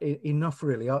understood that enough,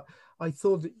 really. I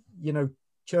thought that,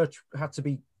 church had to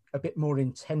be a bit more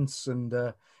intense and,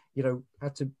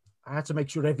 I had to make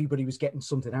sure everybody was getting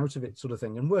something out of it, sort of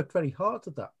thing, and worked very hard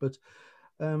at that. But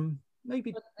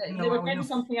maybe they were getting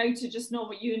something out of just not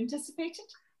what you anticipated.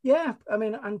 Yeah, I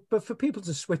mean, but for people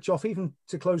to switch off, even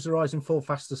to close their eyes and fall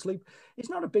fast asleep, it's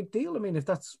not a big deal. I mean, if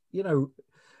that's,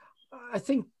 I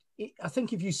think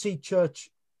if you see church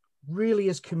really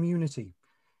as community,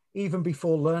 even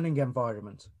before learning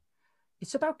environment,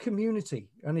 it's about community,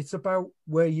 and it's about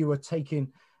where you are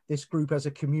taking this group as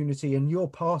a community, and you're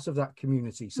part of that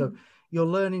community. So you're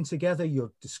learning together,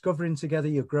 you're discovering together,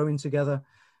 you're growing together,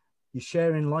 you're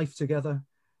sharing life together.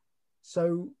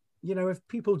 So, if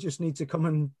people just need to come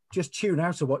and just tune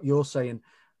out to what you're saying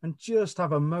and just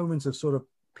have a moment of sort of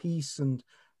peace and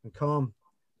calm,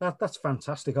 that's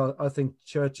fantastic. I think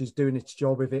church is doing its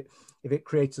job if it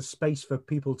creates a space for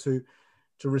people to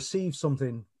receive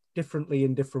something differently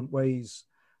in different ways,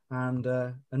 and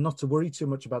not to worry too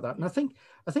much about that. And I think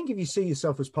if you see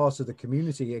yourself as part of the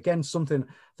community, again, something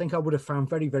I think I would have found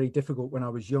very, very difficult when I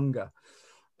was younger,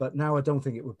 but now I don't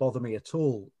think it would bother me at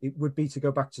all. It would be to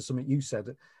go back to something you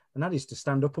said, and that is to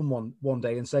stand up on one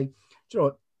day and say, do you know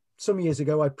what, some years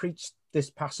ago I preached this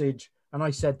passage and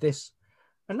I said this,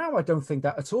 and now I don't think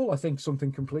that at all. I think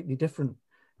something completely different,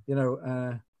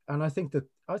 and I think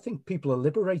people are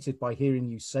liberated by hearing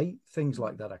you say things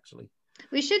like that, actually.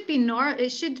 It should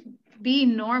be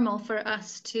normal for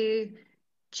us to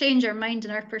change our mind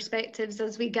and our perspectives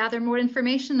as we gather more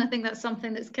information. I think that's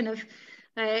something that's kind of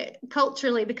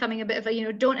culturally becoming a bit of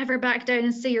a, don't ever back down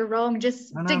and say you're wrong,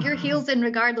 just dig your heels in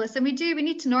regardless. And we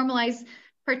need to normalize,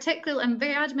 particularly, I'm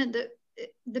very adamant that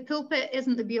the pulpit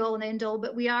isn't the be all and end all,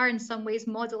 but we are in some ways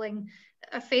modeling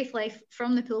a faith life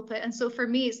from the pulpit. And so for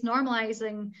me, it's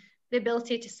normalizing the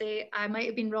ability to say, I might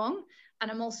have been wrong, and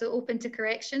I'm also open to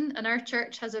correction. And our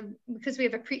church because we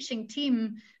have a preaching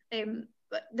team,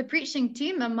 but the preaching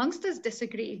team amongst us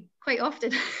disagree quite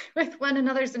often with one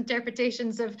another's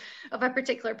interpretations of a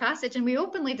particular passage. And we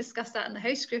openly discuss that in the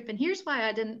house group. And here's why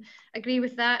I didn't agree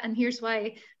with that. And here's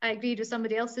why I agreed with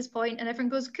somebody else's point. And everyone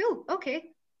goes, cool,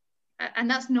 okay. And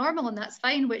that's normal and that's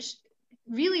fine, which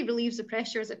really relieves the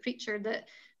pressure as a preacher that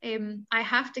I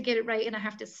have to get it right and I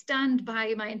have to stand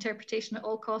by my interpretation at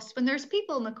all costs. When there's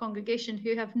people in the congregation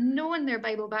who have known their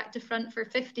Bible back to front for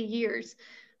 50 years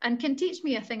and can teach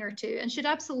me a thing or two and should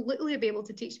absolutely be able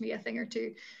to teach me a thing or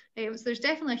two. So there's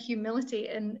definitely a humility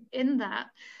in that.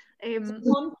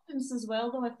 Confidence as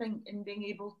well, though, I think, in being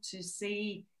able to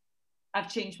say,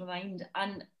 I've changed my mind,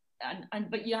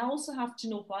 but you also have to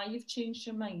know why you've changed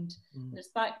your mind. And it's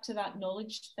back to that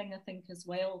knowledge thing, I think, as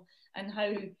well, and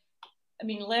how, I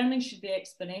mean, learning should be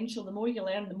exponential. The more you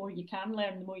learn, the more you can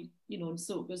learn, the more, and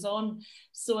so it goes on.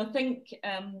 So I think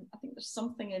there's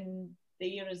something in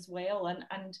there as well.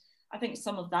 And I think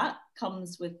some of that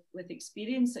comes with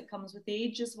experience. It comes with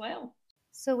age as well.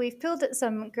 So we've pulled at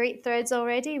some great threads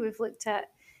already. We've looked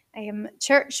at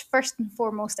church first and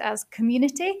foremost as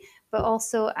community, but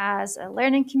also as a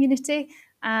learning community.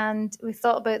 And we've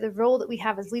thought about the role that we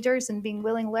have as leaders and being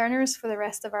willing learners for the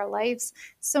rest of our lives.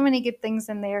 So many good things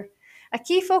in there. A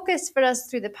key focus for us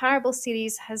through the Parable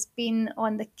series has been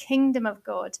on the kingdom of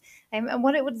God and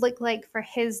what it would look like for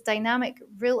his dynamic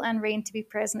rule and reign to be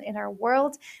present in our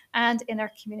world and in our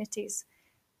communities.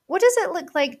 What does it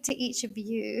look like to each of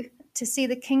you to see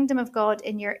the kingdom of God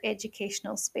in your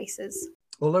educational spaces?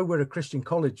 Although we're a Christian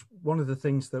college, one of the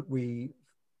things that we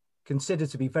consider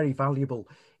to be very valuable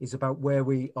is about where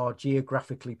we are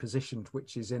geographically positioned,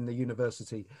 which is in the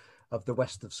University of the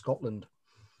West of Scotland.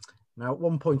 Now, at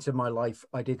one point in my life,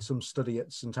 I did some study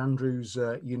at St Andrews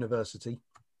University.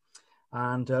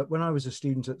 And when I was a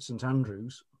student at St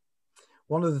Andrews,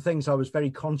 one of the things I was very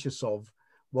conscious of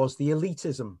was the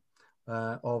elitism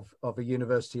of a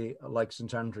university like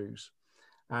St Andrews.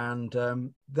 and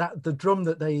that the drum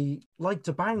that they like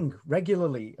to bang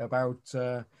regularly about,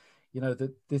 that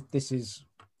this is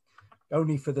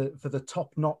only for the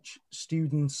top-notch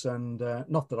students, and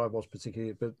not that I was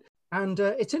particularly, but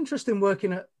it's interesting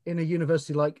working in a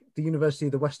university like the University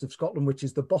of the West of Scotland, which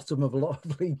is the bottom of a lot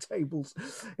of league tables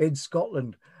in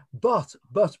Scotland. But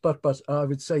I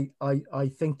would say I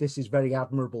think this is very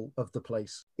admirable of the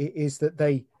place. It is that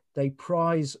they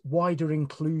prize wider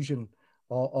inclusion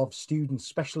of students,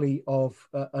 especially of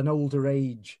an older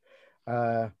age,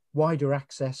 wider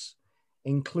access,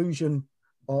 inclusion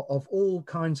of all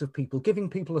kinds of people, giving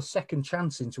people a second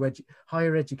chance into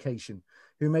higher education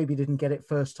who maybe didn't get it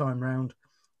first time round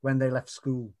when they left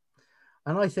school.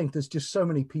 And I think there's just so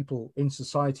many people in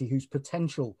society whose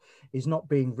potential is not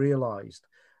being realised,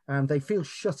 and they feel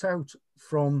shut out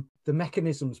from the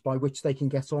mechanisms by which they can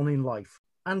get on in life.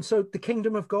 And so the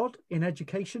kingdom of God in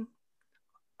education,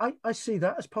 I see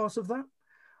that as part of that.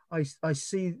 I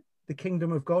see the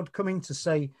kingdom of God coming to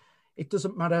say, it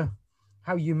doesn't matter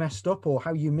how you messed up or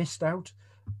how you missed out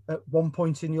at one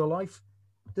point in your life.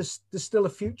 There's still a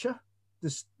future.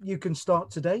 You can start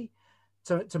today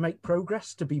to make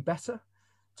progress, to be better,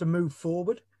 to move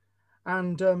forward.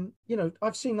 And,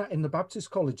 I've seen that in the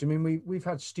Baptist College. I mean, we've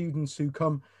had students who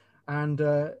come, and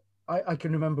I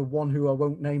can remember one who I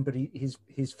won't name, but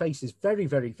his face is very,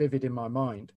 very vivid in my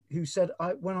mind, who said,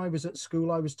 when I was at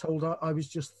school, I was told I was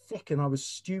just thick and I was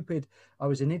stupid, I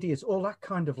was an idiot, all that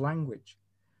kind of language.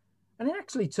 And it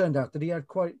actually turned out that he had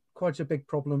quite a big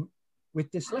problem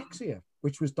with dyslexia,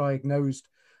 which was diagnosed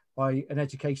by an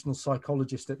educational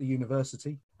psychologist at the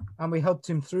university. And we helped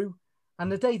him through.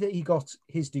 And the day that he got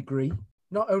his degree,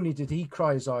 not only did he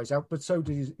cry his eyes out, but so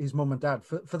did his mum and dad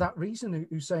for that reason,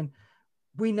 who's saying,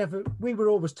 we were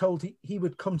always told he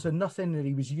would come to nothing, that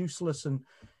he was useless and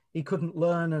he couldn't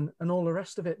learn and all the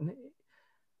rest of it. And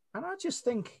I just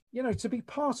think, to be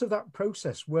part of that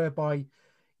process whereby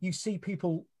you see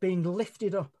people being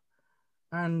lifted up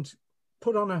and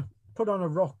put on a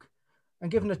rock and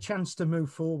given a chance to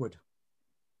move forward.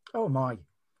 Oh my,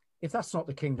 if that's not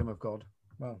the kingdom of God,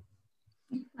 well.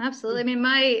 Absolutely. I mean,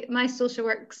 my social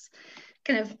work's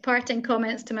kind of parting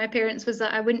comments to my parents was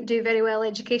that I wouldn't do very well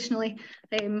educationally.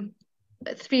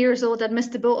 At 3 years old, I'd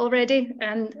missed the boat already,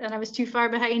 and I was too far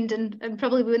behind, and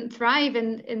probably wouldn't thrive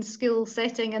in school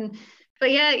setting.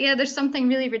 But yeah, there's something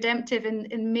really redemptive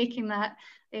in making that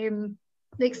the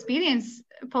experience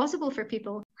possible for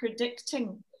people.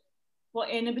 Predicting what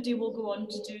anybody will go on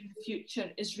to do in the future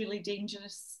is really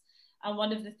dangerous. And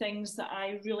one of the things that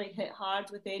I really hit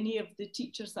hard with any of the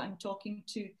teachers that I'm talking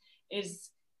to is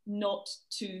not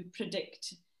to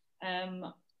predict.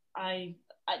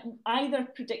 Either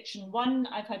prediction. One,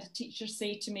 I've had a teacher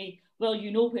say to me, well,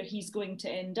 you know where he's going to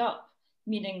end up,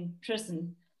 meaning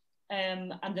prison.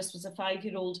 And this was a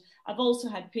 5-year-old. I've also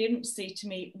had parents say to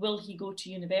me, will she go to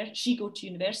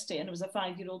university? And it was a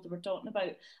 5-year-old that we're talking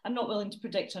about. I'm not willing to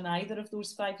predict on either of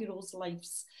those 5-year-olds'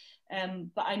 lives.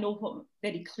 But I know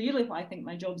very clearly what I think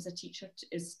my job as a teacher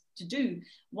is to do.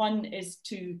 One is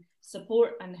to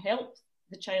support and help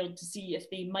the child to see if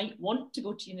they might want to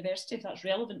go to university, if that's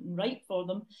relevant and right for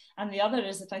them. And the other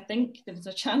is, if I think there's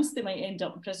a chance they might end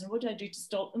up in prison, what do I do to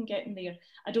stop them getting there?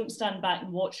 I don't stand back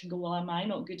and watch and go, well, am I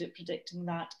not good at predicting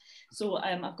that? So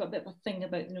I've got a bit of a thing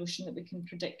about the notion that we can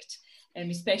predict,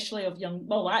 especially of young,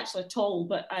 well, actually at all,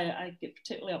 but I get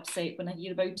particularly upset when I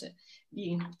hear about it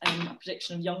being a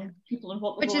prediction of young people and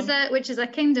what which is a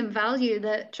kingdom value,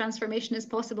 that transformation is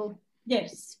possible.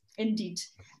 Yes, indeed.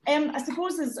 I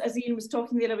suppose as Ian was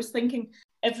talking there, I was thinking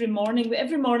every morning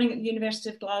at the University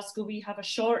of Glasgow, we have a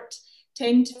short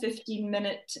 10 to 15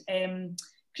 minute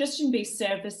Christian-based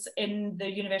service in the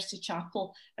University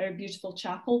Chapel, our beautiful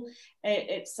chapel.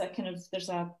 It's a kind of, there's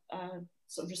a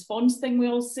sort of response thing we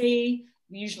all say.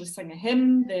 We usually sing a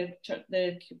hymn,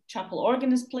 the chapel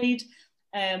organ is played.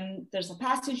 There's a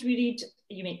passage we read,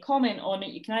 you make comment on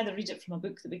it, you can either read it from a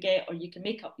book that we get or you can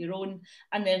make up your own,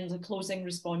 and then the closing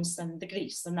response and the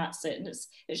grace, and that's it. And it's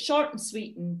short and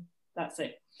sweet, and that's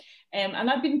it. And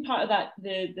I've been part of that,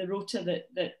 the rota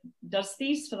that does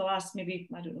these for the last maybe,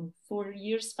 I don't know, 5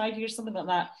 years, something like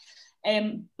that.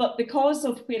 But because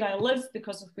of where I live,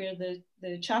 because of where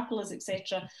the chapel is,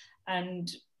 etc.,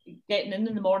 and getting in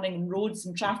the morning and roads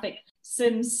and traffic,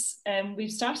 since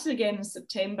we've started again in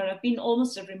September, I've been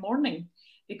almost every morning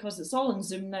because it's all on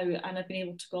Zoom now, and I've been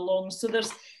able to go along. So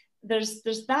there's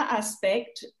that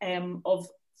aspect of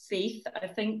faith, I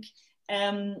think,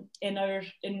 in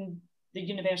the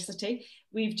university.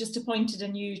 We've just appointed a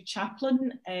new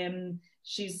chaplain.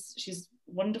 She's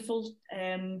wonderful,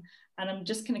 and I'm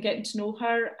just kind of getting to know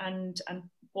her and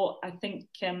what I think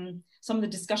some of the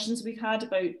discussions we've had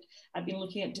about, I've been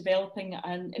looking at developing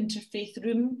an interfaith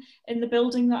room in the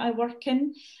building that I work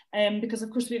in, because of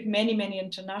course we have many, many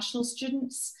international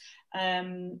students,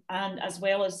 and as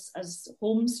well as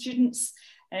home students,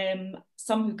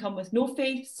 some who come with no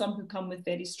faith, some who come with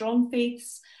very strong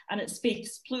faiths, and it's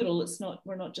faiths plural. It's not,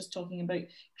 we're not just talking about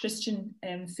Christian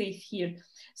faith here.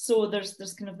 So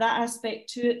there's kind of that aspect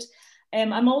to it.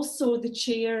 I'm also the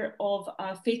chair of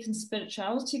a faith and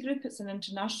spirituality group. It's an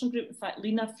international group. In fact,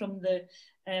 Lena from the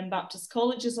Baptist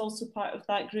College is also part of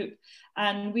that group.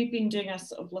 And we've been doing a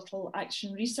sort of little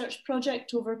action research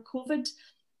project over COVID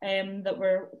that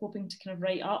we're hoping to kind of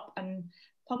write up and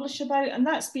publish about. And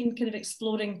that's been kind of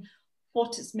exploring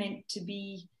what it's meant to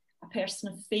be a person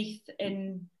of faith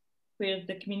in where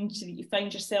the community that you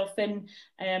find yourself in,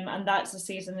 and that's, as I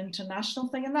say, is an international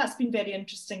thing, and that's been very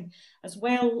interesting as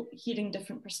well, hearing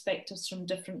different perspectives from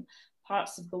different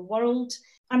parts of the world.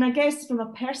 And I guess from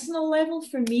a personal level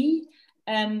for me,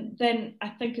 then I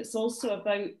think it's also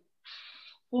about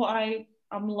what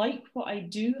I'm like, what I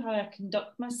do, how I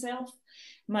conduct myself,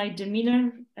 my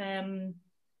demeanour.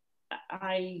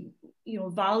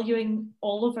 Valuing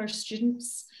all of our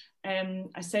students.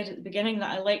 I said at the beginning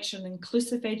that I lecture in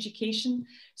inclusive education,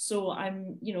 so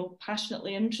I'm,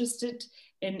 passionately interested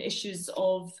in issues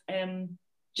of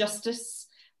justice.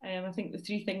 I think the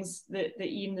three things that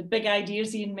Ian, the big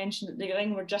ideas Ian mentioned at the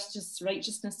beginning were justice,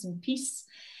 righteousness, and peace.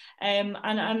 And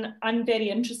I'm very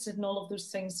interested in all of those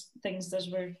things as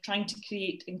we're trying to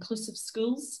create inclusive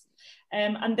schools.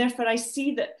 And therefore I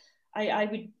see that I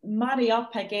would marry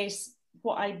up, I guess,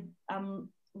 what I am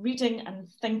reading and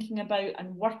thinking about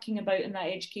and working about in that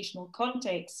educational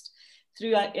context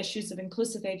through issues of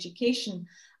inclusive education,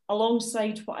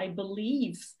 alongside what I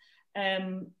believe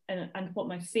and what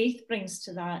my faith brings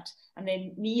to that, and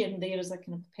then me in there as a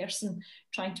kind of person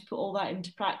trying to put all that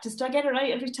into practice. Do I get it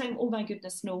right every time? Oh my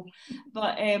goodness, no.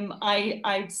 But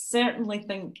I certainly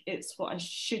think it's what I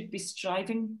should be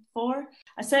striving for.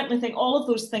 I certainly think all of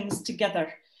those things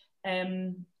together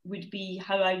would be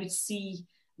how I would see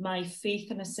my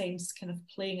faith, in a sense, kind of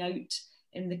playing out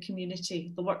in the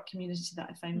community, the work community that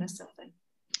I find myself in.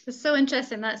 It's so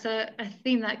interesting. That's a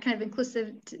theme, that kind of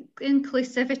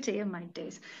inclusivity in my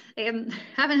days.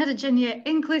 Haven't had a gin yet.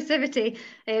 Inclusivity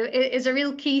is a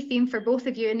real key theme for both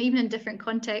of you, and even in different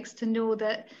contexts, to know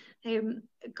that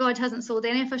God hasn't sold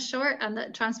any of us short, and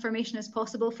that transformation is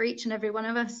possible for each and every one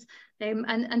of us.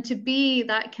 And to be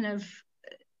that kind of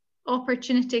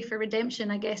opportunity for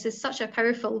redemption, I guess, is such a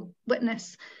powerful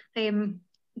witness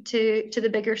to the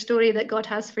bigger story that God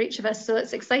has for each of us. So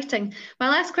it's exciting. My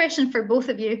last question for both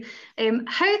of you: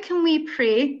 how can we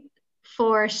pray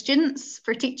for students,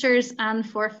 for teachers, and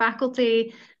for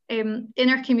faculty in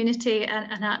our community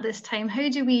and at this time? How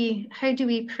do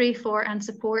we pray for and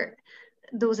support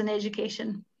those in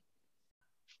education?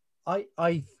 I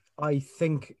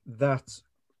think that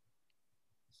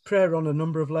prayer on a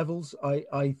number of levels.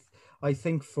 I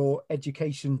think for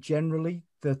education generally,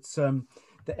 that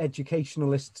the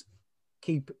educationalists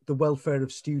keep the welfare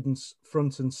of students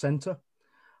front and centre.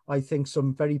 I think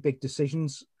some very big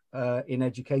decisions in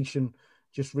education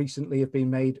just recently have been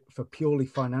made for purely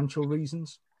financial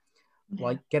reasons,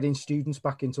 like getting students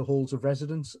back into halls of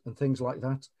residence and things like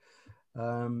that.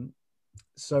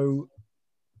 So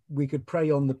we could pray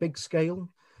on the big scale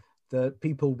that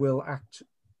people will act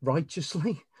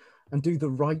righteously and do the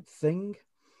right thing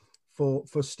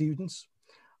for students.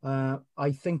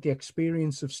 I think the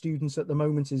experience of students at the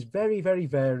moment is very, very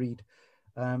varied.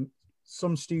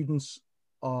 Some students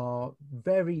are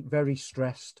very, very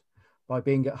stressed by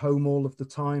being at home all of the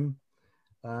time,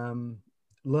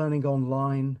 learning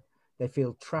online. They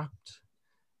feel trapped.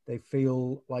 They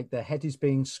feel like their head is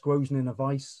being squozen in a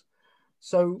vice.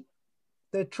 So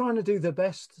they're trying to do their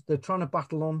best. They're trying to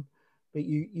battle on, but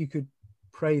you could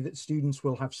pray that students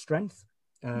will have strength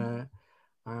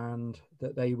and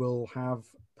that they will have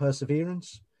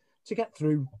perseverance to get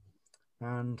through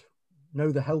and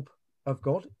know the help of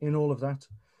God in all of that.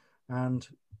 And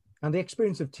the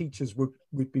experience of teachers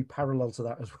would be parallel to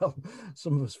that as well.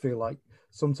 Some of us feel like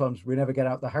sometimes we never get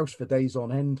out the house for days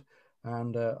on end,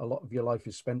 and a lot of your life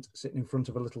is spent sitting in front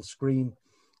of a little screen,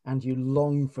 and you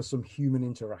long for some human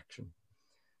interaction.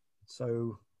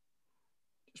 So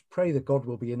just pray that God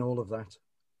will be in all of that.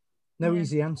 No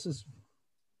easy answers.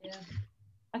 Yeah,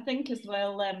 I think as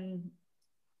well,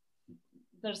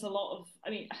 there's a lot of,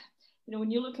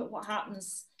 when you look at what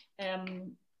happens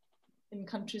in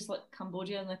countries like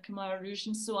Cambodia and the Khmer Rouge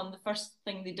and so on, the first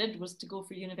thing they did was to go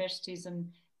for universities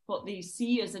and what they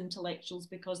see as intellectuals,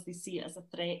 because they see it as a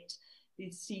threat. They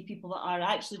see people that are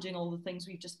actually doing all the things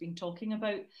we've just been talking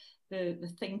about, the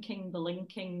thinking, the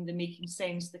linking, the making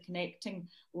sense, the connecting,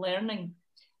 learning.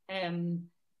 When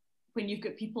you've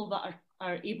got people that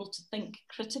are able to think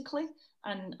critically,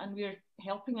 and we're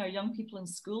helping our young people in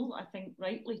school, I think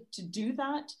rightly, to do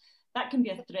that, that can be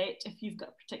a threat if you've got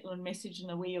a particular message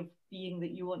and a way of being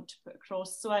that you want to put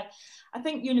across. So I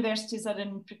think universities are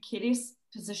in precarious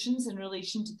positions in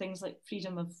relation to things like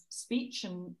freedom of speech,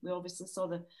 and we obviously saw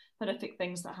the horrific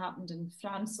things that happened in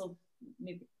France, so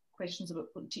maybe questions about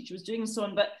what the teacher was doing and so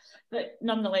on, but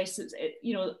nonetheless,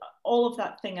 you know, all of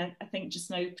that thing, I think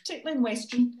just now, particularly in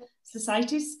Western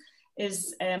societies,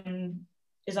 is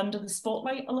under the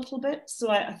spotlight a little bit. So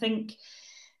I think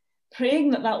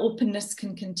praying that openness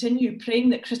can continue, praying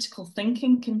that critical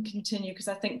thinking can continue, because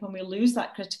I think when we lose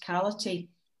that criticality,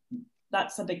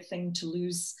 that's a big thing to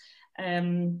lose,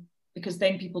 because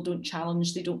then people don't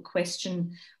challenge, they don't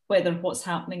question whether what's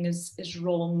happening is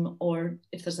wrong or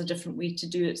if there's a different way to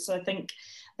do it. So I think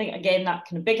again, that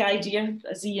kind of big idea,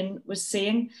 as Ian was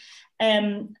saying,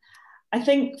 I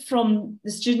think from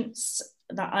the students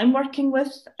that I'm working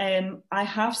with, I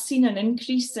have seen an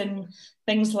increase in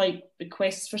things like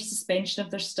requests for suspension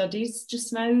of their studies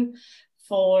just now,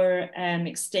 for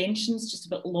extensions just a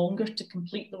bit longer to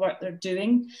complete the work they're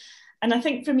doing. And I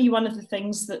think for me, one of the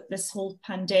things that this whole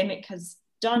pandemic has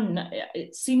done,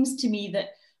 it seems to me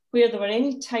that where there were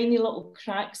any tiny little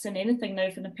cracks in anything now,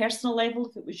 from a personal level,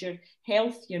 if it was your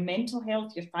health, your mental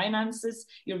health, your finances,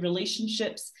 your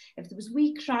relationships, if there was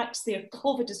wee cracks there,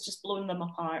 COVID has just blown them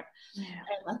apart. Yeah.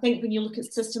 I think when you look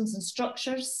at systems and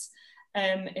structures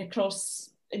across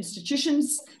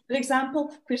institutions, for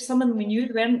example, where some of them we knew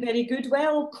weren't very good,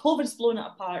 well, COVID's blown it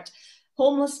apart.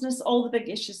 Homelessness, all the big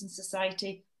issues in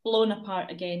society, blown apart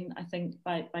again, I think,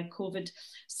 by COVID.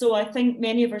 So I think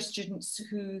many of our students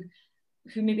who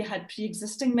maybe had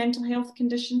pre-existing mental health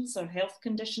conditions or health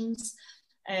conditions,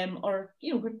 or,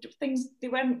 you know, things, they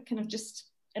weren't kind of just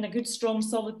in a good, strong,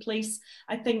 solid place.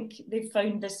 I think they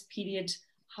found this period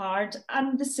hard,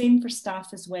 and the same for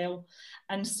staff as well.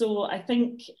 And so I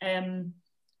think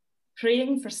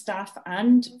praying for staff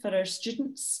and for our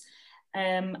students,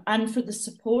 and for the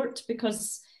support,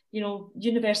 because, you know,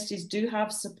 universities do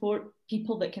have support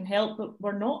people that can help, but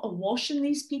we're not awash in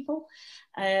these people.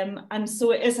 And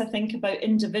so it is, I think, about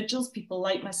individuals, people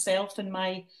like myself and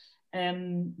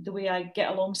the way I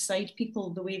get alongside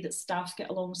people, the way that staff get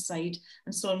alongside,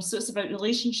 and so on. So it's about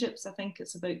relationships. I think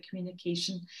it's about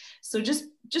communication. So just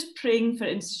praying for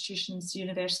institutions,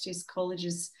 universities,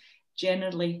 colleges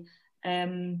generally,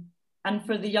 and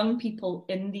for the young people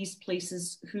in these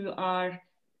places who are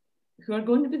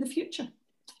going to be the future.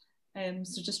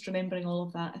 So just remembering all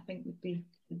of that, I think would be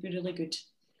really good.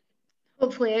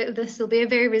 Hopefully this will be a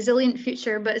very resilient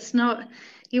future, but it's not,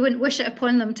 you wouldn't wish it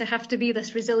upon them to have to be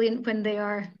this resilient when they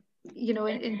are, you know,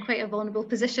 in quite a vulnerable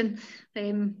position.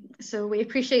 So we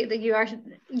appreciate that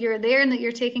you're there and that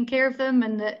you're taking care of them,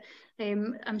 and that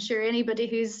I'm sure anybody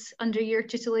who's under your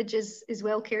tutelage is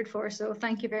well cared for. So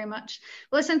thank you very much.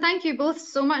 Well, listen, thank you both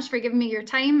so much for giving me your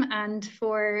time and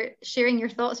for sharing your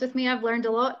thoughts with me. I've learned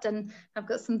a lot, and I've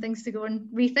got some things to go and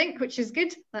rethink, which is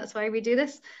good. That's why we do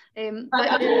this. I've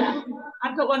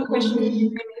got one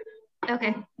question.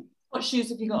 Okay. What shoes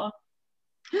have you got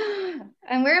on?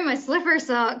 I'm wearing my slipper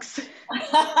socks.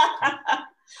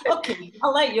 Okay,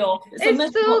 I'll let you off.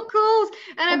 It's so cold,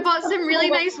 and I bought some really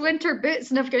nice winter boots,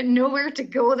 and I've got nowhere to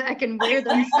go that I can wear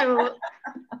them. So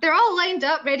they're all lined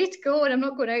up, ready to go, and I'm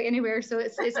not going out anywhere. So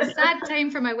it's a sad time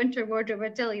for my winter wardrobe, I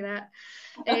tell you that.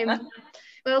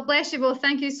 Well, bless you both.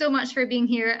 Thank you so much for being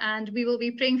here, and we will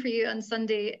be praying for you on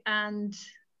Sunday, and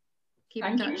keep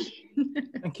in touch.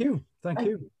 Thank you. Thank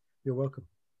you. You're welcome.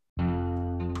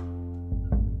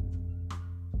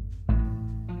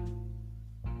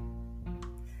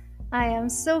 I am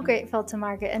so grateful to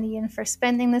Margaret and Ian for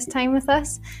spending this time with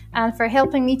us and for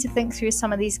helping me to think through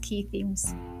some of these key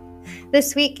themes.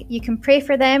 This week, you can pray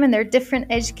for them in their different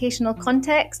educational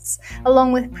contexts,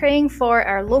 along with praying for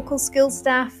our local school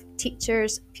staff,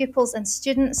 teachers, pupils and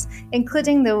students,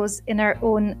 including those in our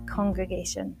own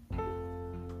congregation.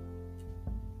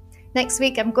 Next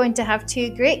week, I'm going to have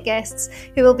two great guests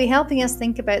who will be helping us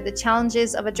think about the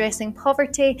challenges of addressing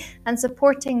poverty and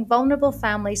supporting vulnerable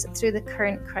families through the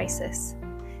current crisis.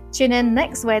 Tune in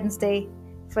next Wednesday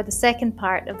for the second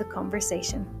part of the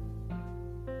conversation.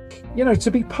 You know, to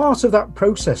be part of that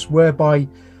process whereby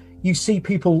you see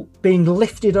people being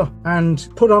lifted up and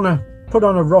put on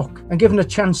a rock and given a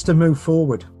chance to move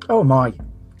forward. Oh my,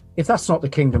 if that's not the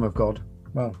kingdom of God,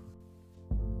 well...